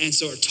 and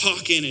so we're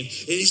talking, and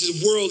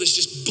his world is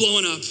just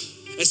blowing up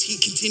as he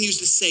continues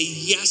to say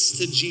yes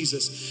to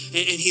Jesus.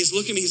 And he's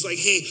looking at me, he's like,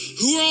 hey,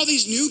 who are all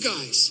these new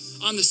guys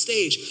on the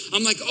stage?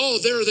 I'm like, oh,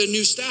 they're the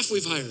new staff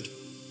we've hired.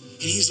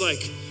 And he's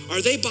like,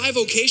 are they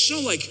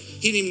bivocational? Like,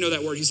 he didn't even know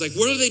that word. He's like,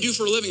 what do they do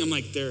for a living? I'm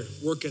like, they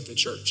work at the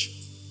church.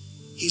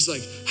 He's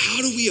like,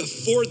 how do we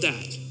afford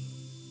that?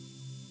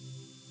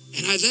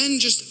 And I then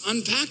just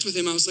unpacked with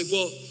him. I was like,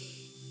 well,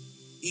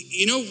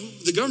 you know,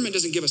 the government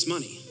doesn't give us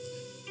money.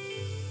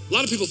 A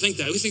lot of people think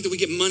that. We think that we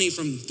get money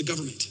from the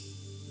government.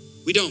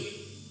 We don't.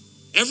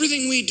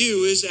 Everything we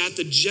do is at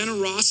the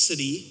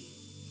generosity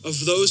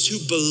of those who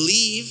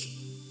believe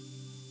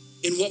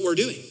in what we're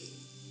doing.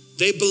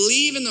 They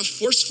believe in the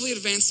forcefully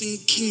advancing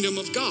kingdom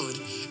of God,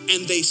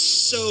 and they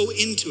sow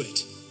into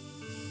it.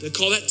 They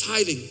call that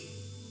tithing.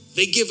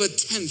 They give a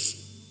tenth.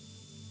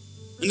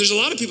 And there's a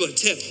lot of people that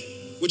tip,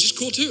 which is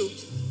cool too.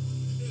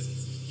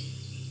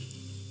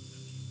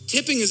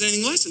 Tipping is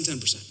anything less than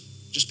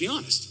 10%. Just be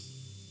honest.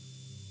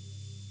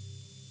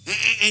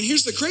 And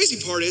here's the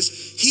crazy part is,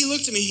 he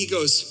looked at me, he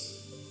goes,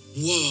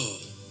 whoa.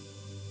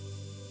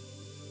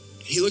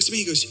 He looks at me,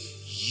 he goes,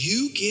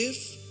 you give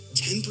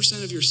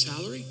 10% of your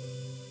salary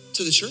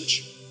to the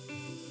church?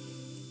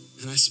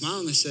 And I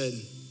smiled and I said,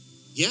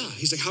 yeah.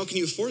 He's like, how can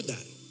you afford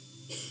that?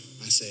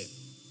 I say,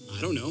 I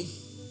don't know.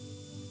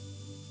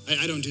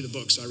 I don't do the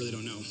book, so I really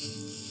don't know.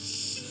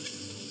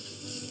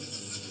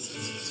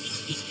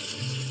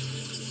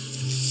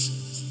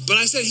 But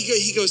I said,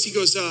 he goes,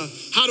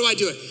 how do I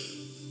do it?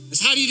 I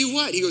said, how do you do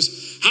what? He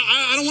goes,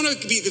 I don't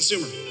want to be a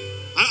consumer.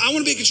 I want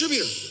to be a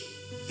contributor.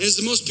 And it's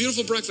the most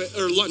beautiful breakfast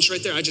or lunch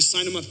right there. I just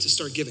signed him up to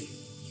start giving.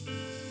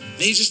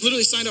 And he just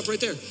literally signed up right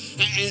there.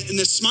 And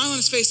the smile on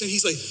his face, and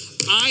he's like,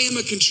 I am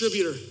a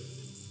contributor.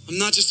 I'm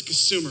not just a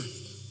consumer.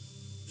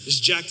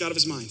 Just jacked out of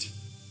his mind.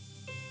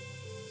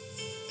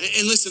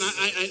 And listen,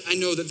 I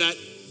know that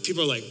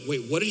people are like,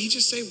 wait, what did he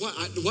just say?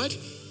 What?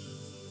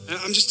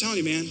 I'm just telling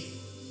you, man.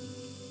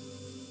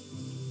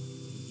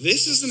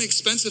 This is an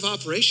expensive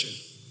operation.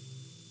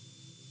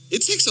 It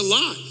takes a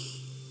lot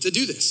to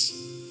do this.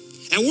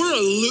 And we're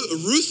a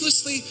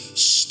ruthlessly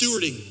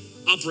stewarding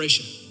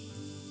operation.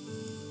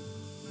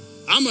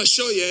 I'm going to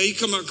show you. You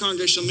come to our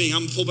congregational meeting.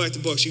 I'm going to pull back the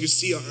books. You can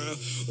see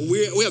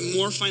we have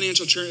more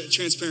financial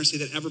transparency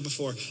than ever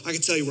before. I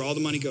can tell you where all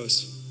the money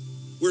goes.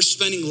 We're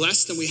spending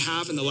less than we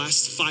have in the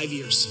last 5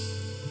 years.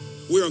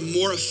 We are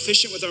more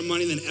efficient with our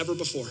money than ever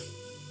before.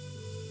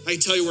 I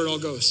can tell you where it all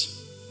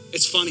goes.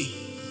 It's funny.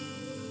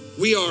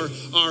 We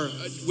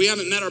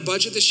haven't met our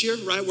budget this year,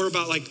 right? We're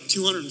about like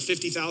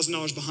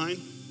 $250,000 behind.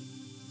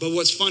 But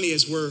what's funny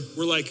is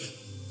we're like,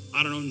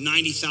 I don't know,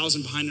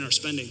 90,000 behind in our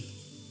spending.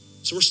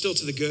 So we're still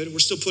to the good. We're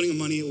still putting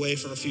money away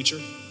for our future,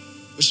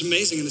 which is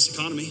amazing in this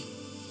economy.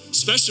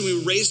 Especially when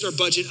we raised our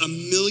budget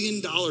 $1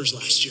 million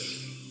last year.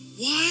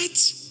 What?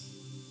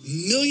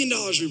 $1 million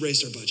we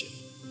raised our budget.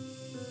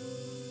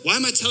 Why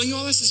am I telling you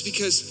all this? Is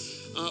because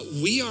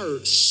we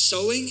are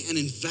sowing and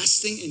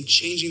investing in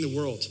changing the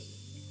world.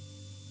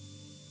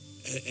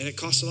 And it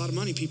costs a lot of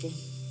money, people.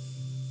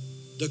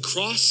 The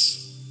cross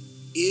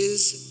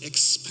is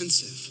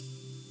expensive.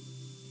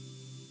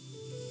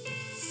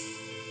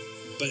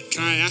 But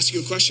can I ask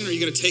you a question? Are you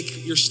going to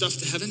take your stuff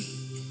to heaven?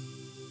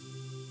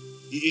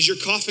 Is your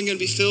coffin going to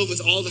be filled with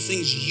all the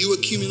things you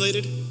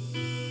accumulated?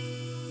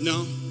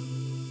 No.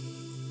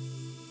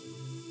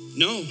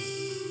 No.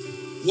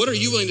 What are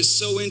you willing to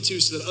sow into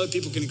so that other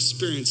people can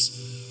experience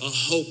a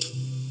hope?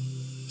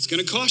 It's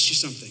going to cost you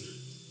something.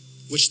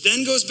 Which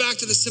then goes back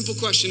to the simple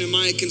question, am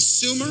I a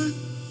consumer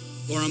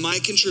or am I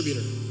a contributor?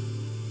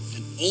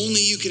 And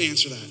only you can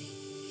answer that.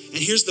 And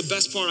here's the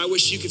best part. I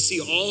wish you could see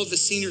all of the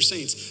senior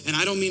saints. And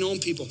I don't mean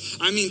old people.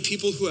 I mean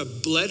people who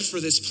have bled for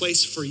this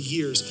place for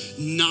years,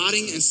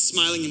 nodding and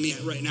smiling at me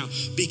right now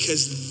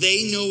because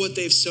they know what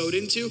they've sowed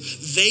into.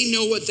 They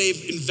know what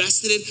they've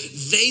invested in.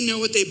 They know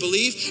what they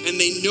believe, and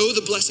they know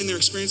the blessing they're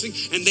experiencing,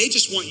 and they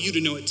just want you to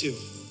know it too.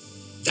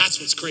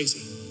 That's what's crazy.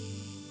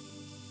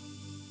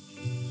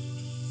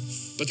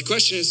 But the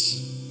question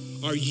is,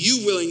 are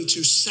you willing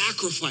to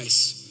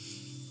sacrifice?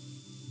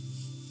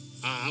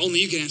 Only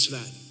you can answer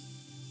that.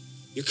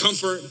 Your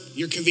comfort,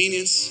 your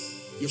convenience,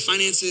 your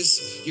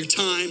finances, your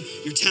time,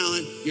 your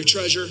talent, your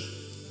treasure,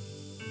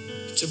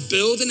 to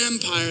build an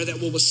empire that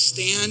will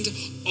withstand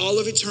all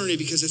of eternity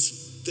because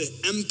it's the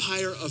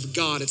empire of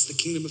God. It's the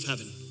kingdom of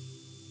heaven.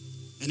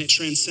 And it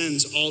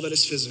transcends all that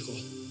is physical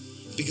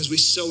because we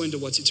sow into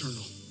what's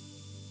eternal.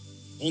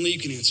 Only you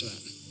can answer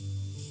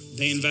that.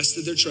 They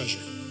invested their treasure.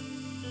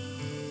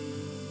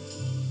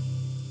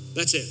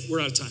 That's it.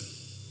 We're out of time.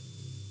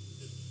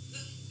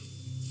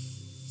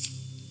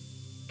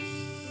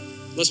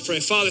 Let's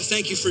pray. Father,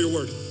 thank you for your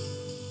word.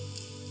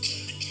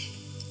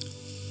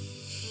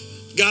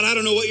 God, I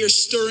don't know what you're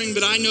stirring,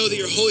 but I know that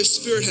your Holy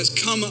Spirit has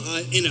come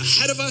in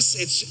ahead of us.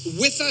 It's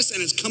with us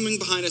and it's coming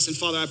behind us. And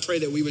Father, I pray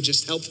that we would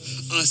just help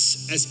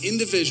us as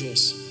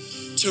individuals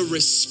to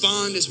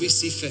respond as we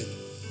see fit.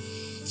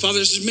 Father,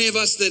 there's many of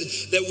us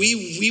that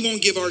we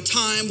won't give our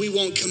time, we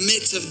won't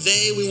commit to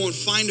we won't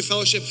find a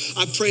fellowship.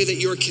 I pray that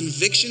your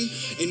conviction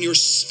and your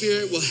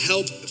spirit will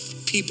help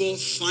people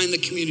find the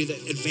community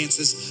that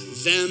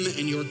advances them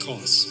and your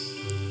cause.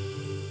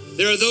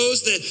 There are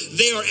those that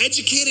they are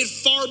educated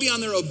far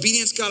beyond their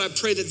obedience. God, I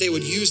pray that they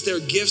would use their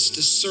gifts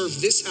to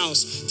serve this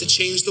house to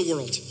change the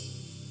world.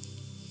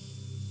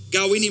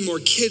 God, we need more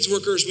kids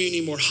workers. We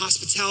need more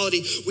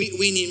hospitality.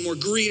 We need more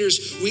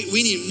greeters.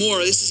 We need more.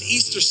 This is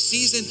Easter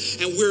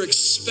season, and we're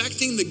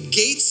expecting the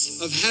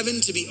gates of heaven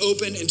to be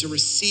open and to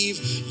receive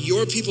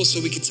your people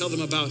so we can tell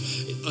them about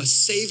a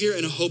Savior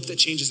and a hope that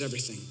changes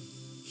everything.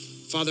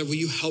 Father, will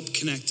you help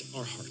connect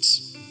our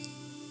hearts?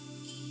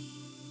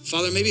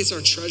 Father, maybe it's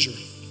our treasure.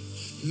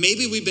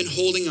 Maybe we've been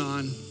holding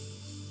on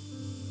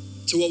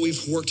to what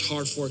we've worked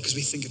hard for because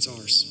we think it's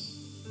ours.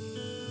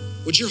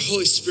 Would your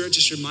Holy Spirit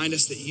just remind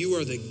us that you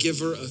are the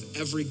giver of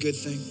every good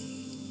thing?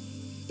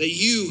 That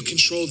you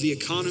control the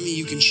economy,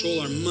 you control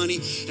our money.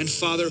 And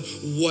Father,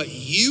 what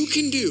you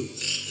can do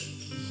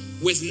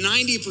with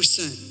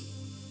 90%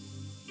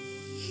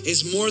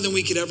 is more than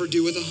we could ever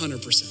do with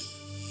 100%.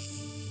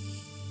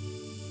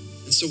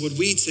 And so would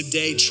we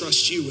today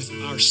trust you with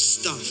our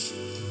stuff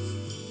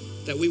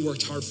that we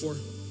worked hard for?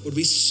 Would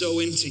we sow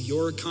into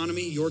your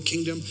economy, your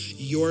kingdom,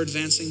 your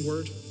advancing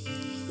word?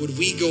 Would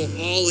we go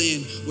all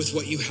in with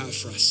what you have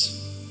for us?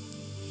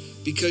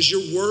 Because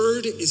your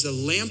word is a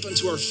lamp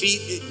unto our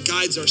feet, it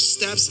guides our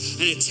steps,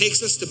 and it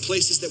takes us to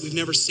places that we've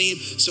never seen.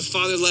 So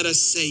Father, let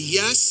us say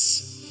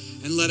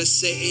yes, and let us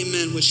say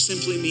amen, which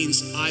simply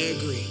means I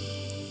agree.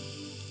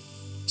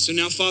 So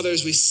now, Father,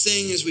 as we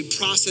sing, as we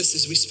process,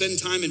 as we spend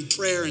time in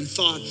prayer and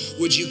thought,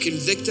 would you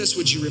convict us?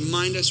 Would you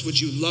remind us? Would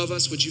you love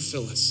us? Would you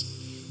fill us?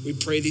 We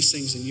pray these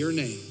things in your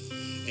name.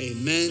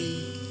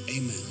 Amen.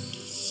 Amen.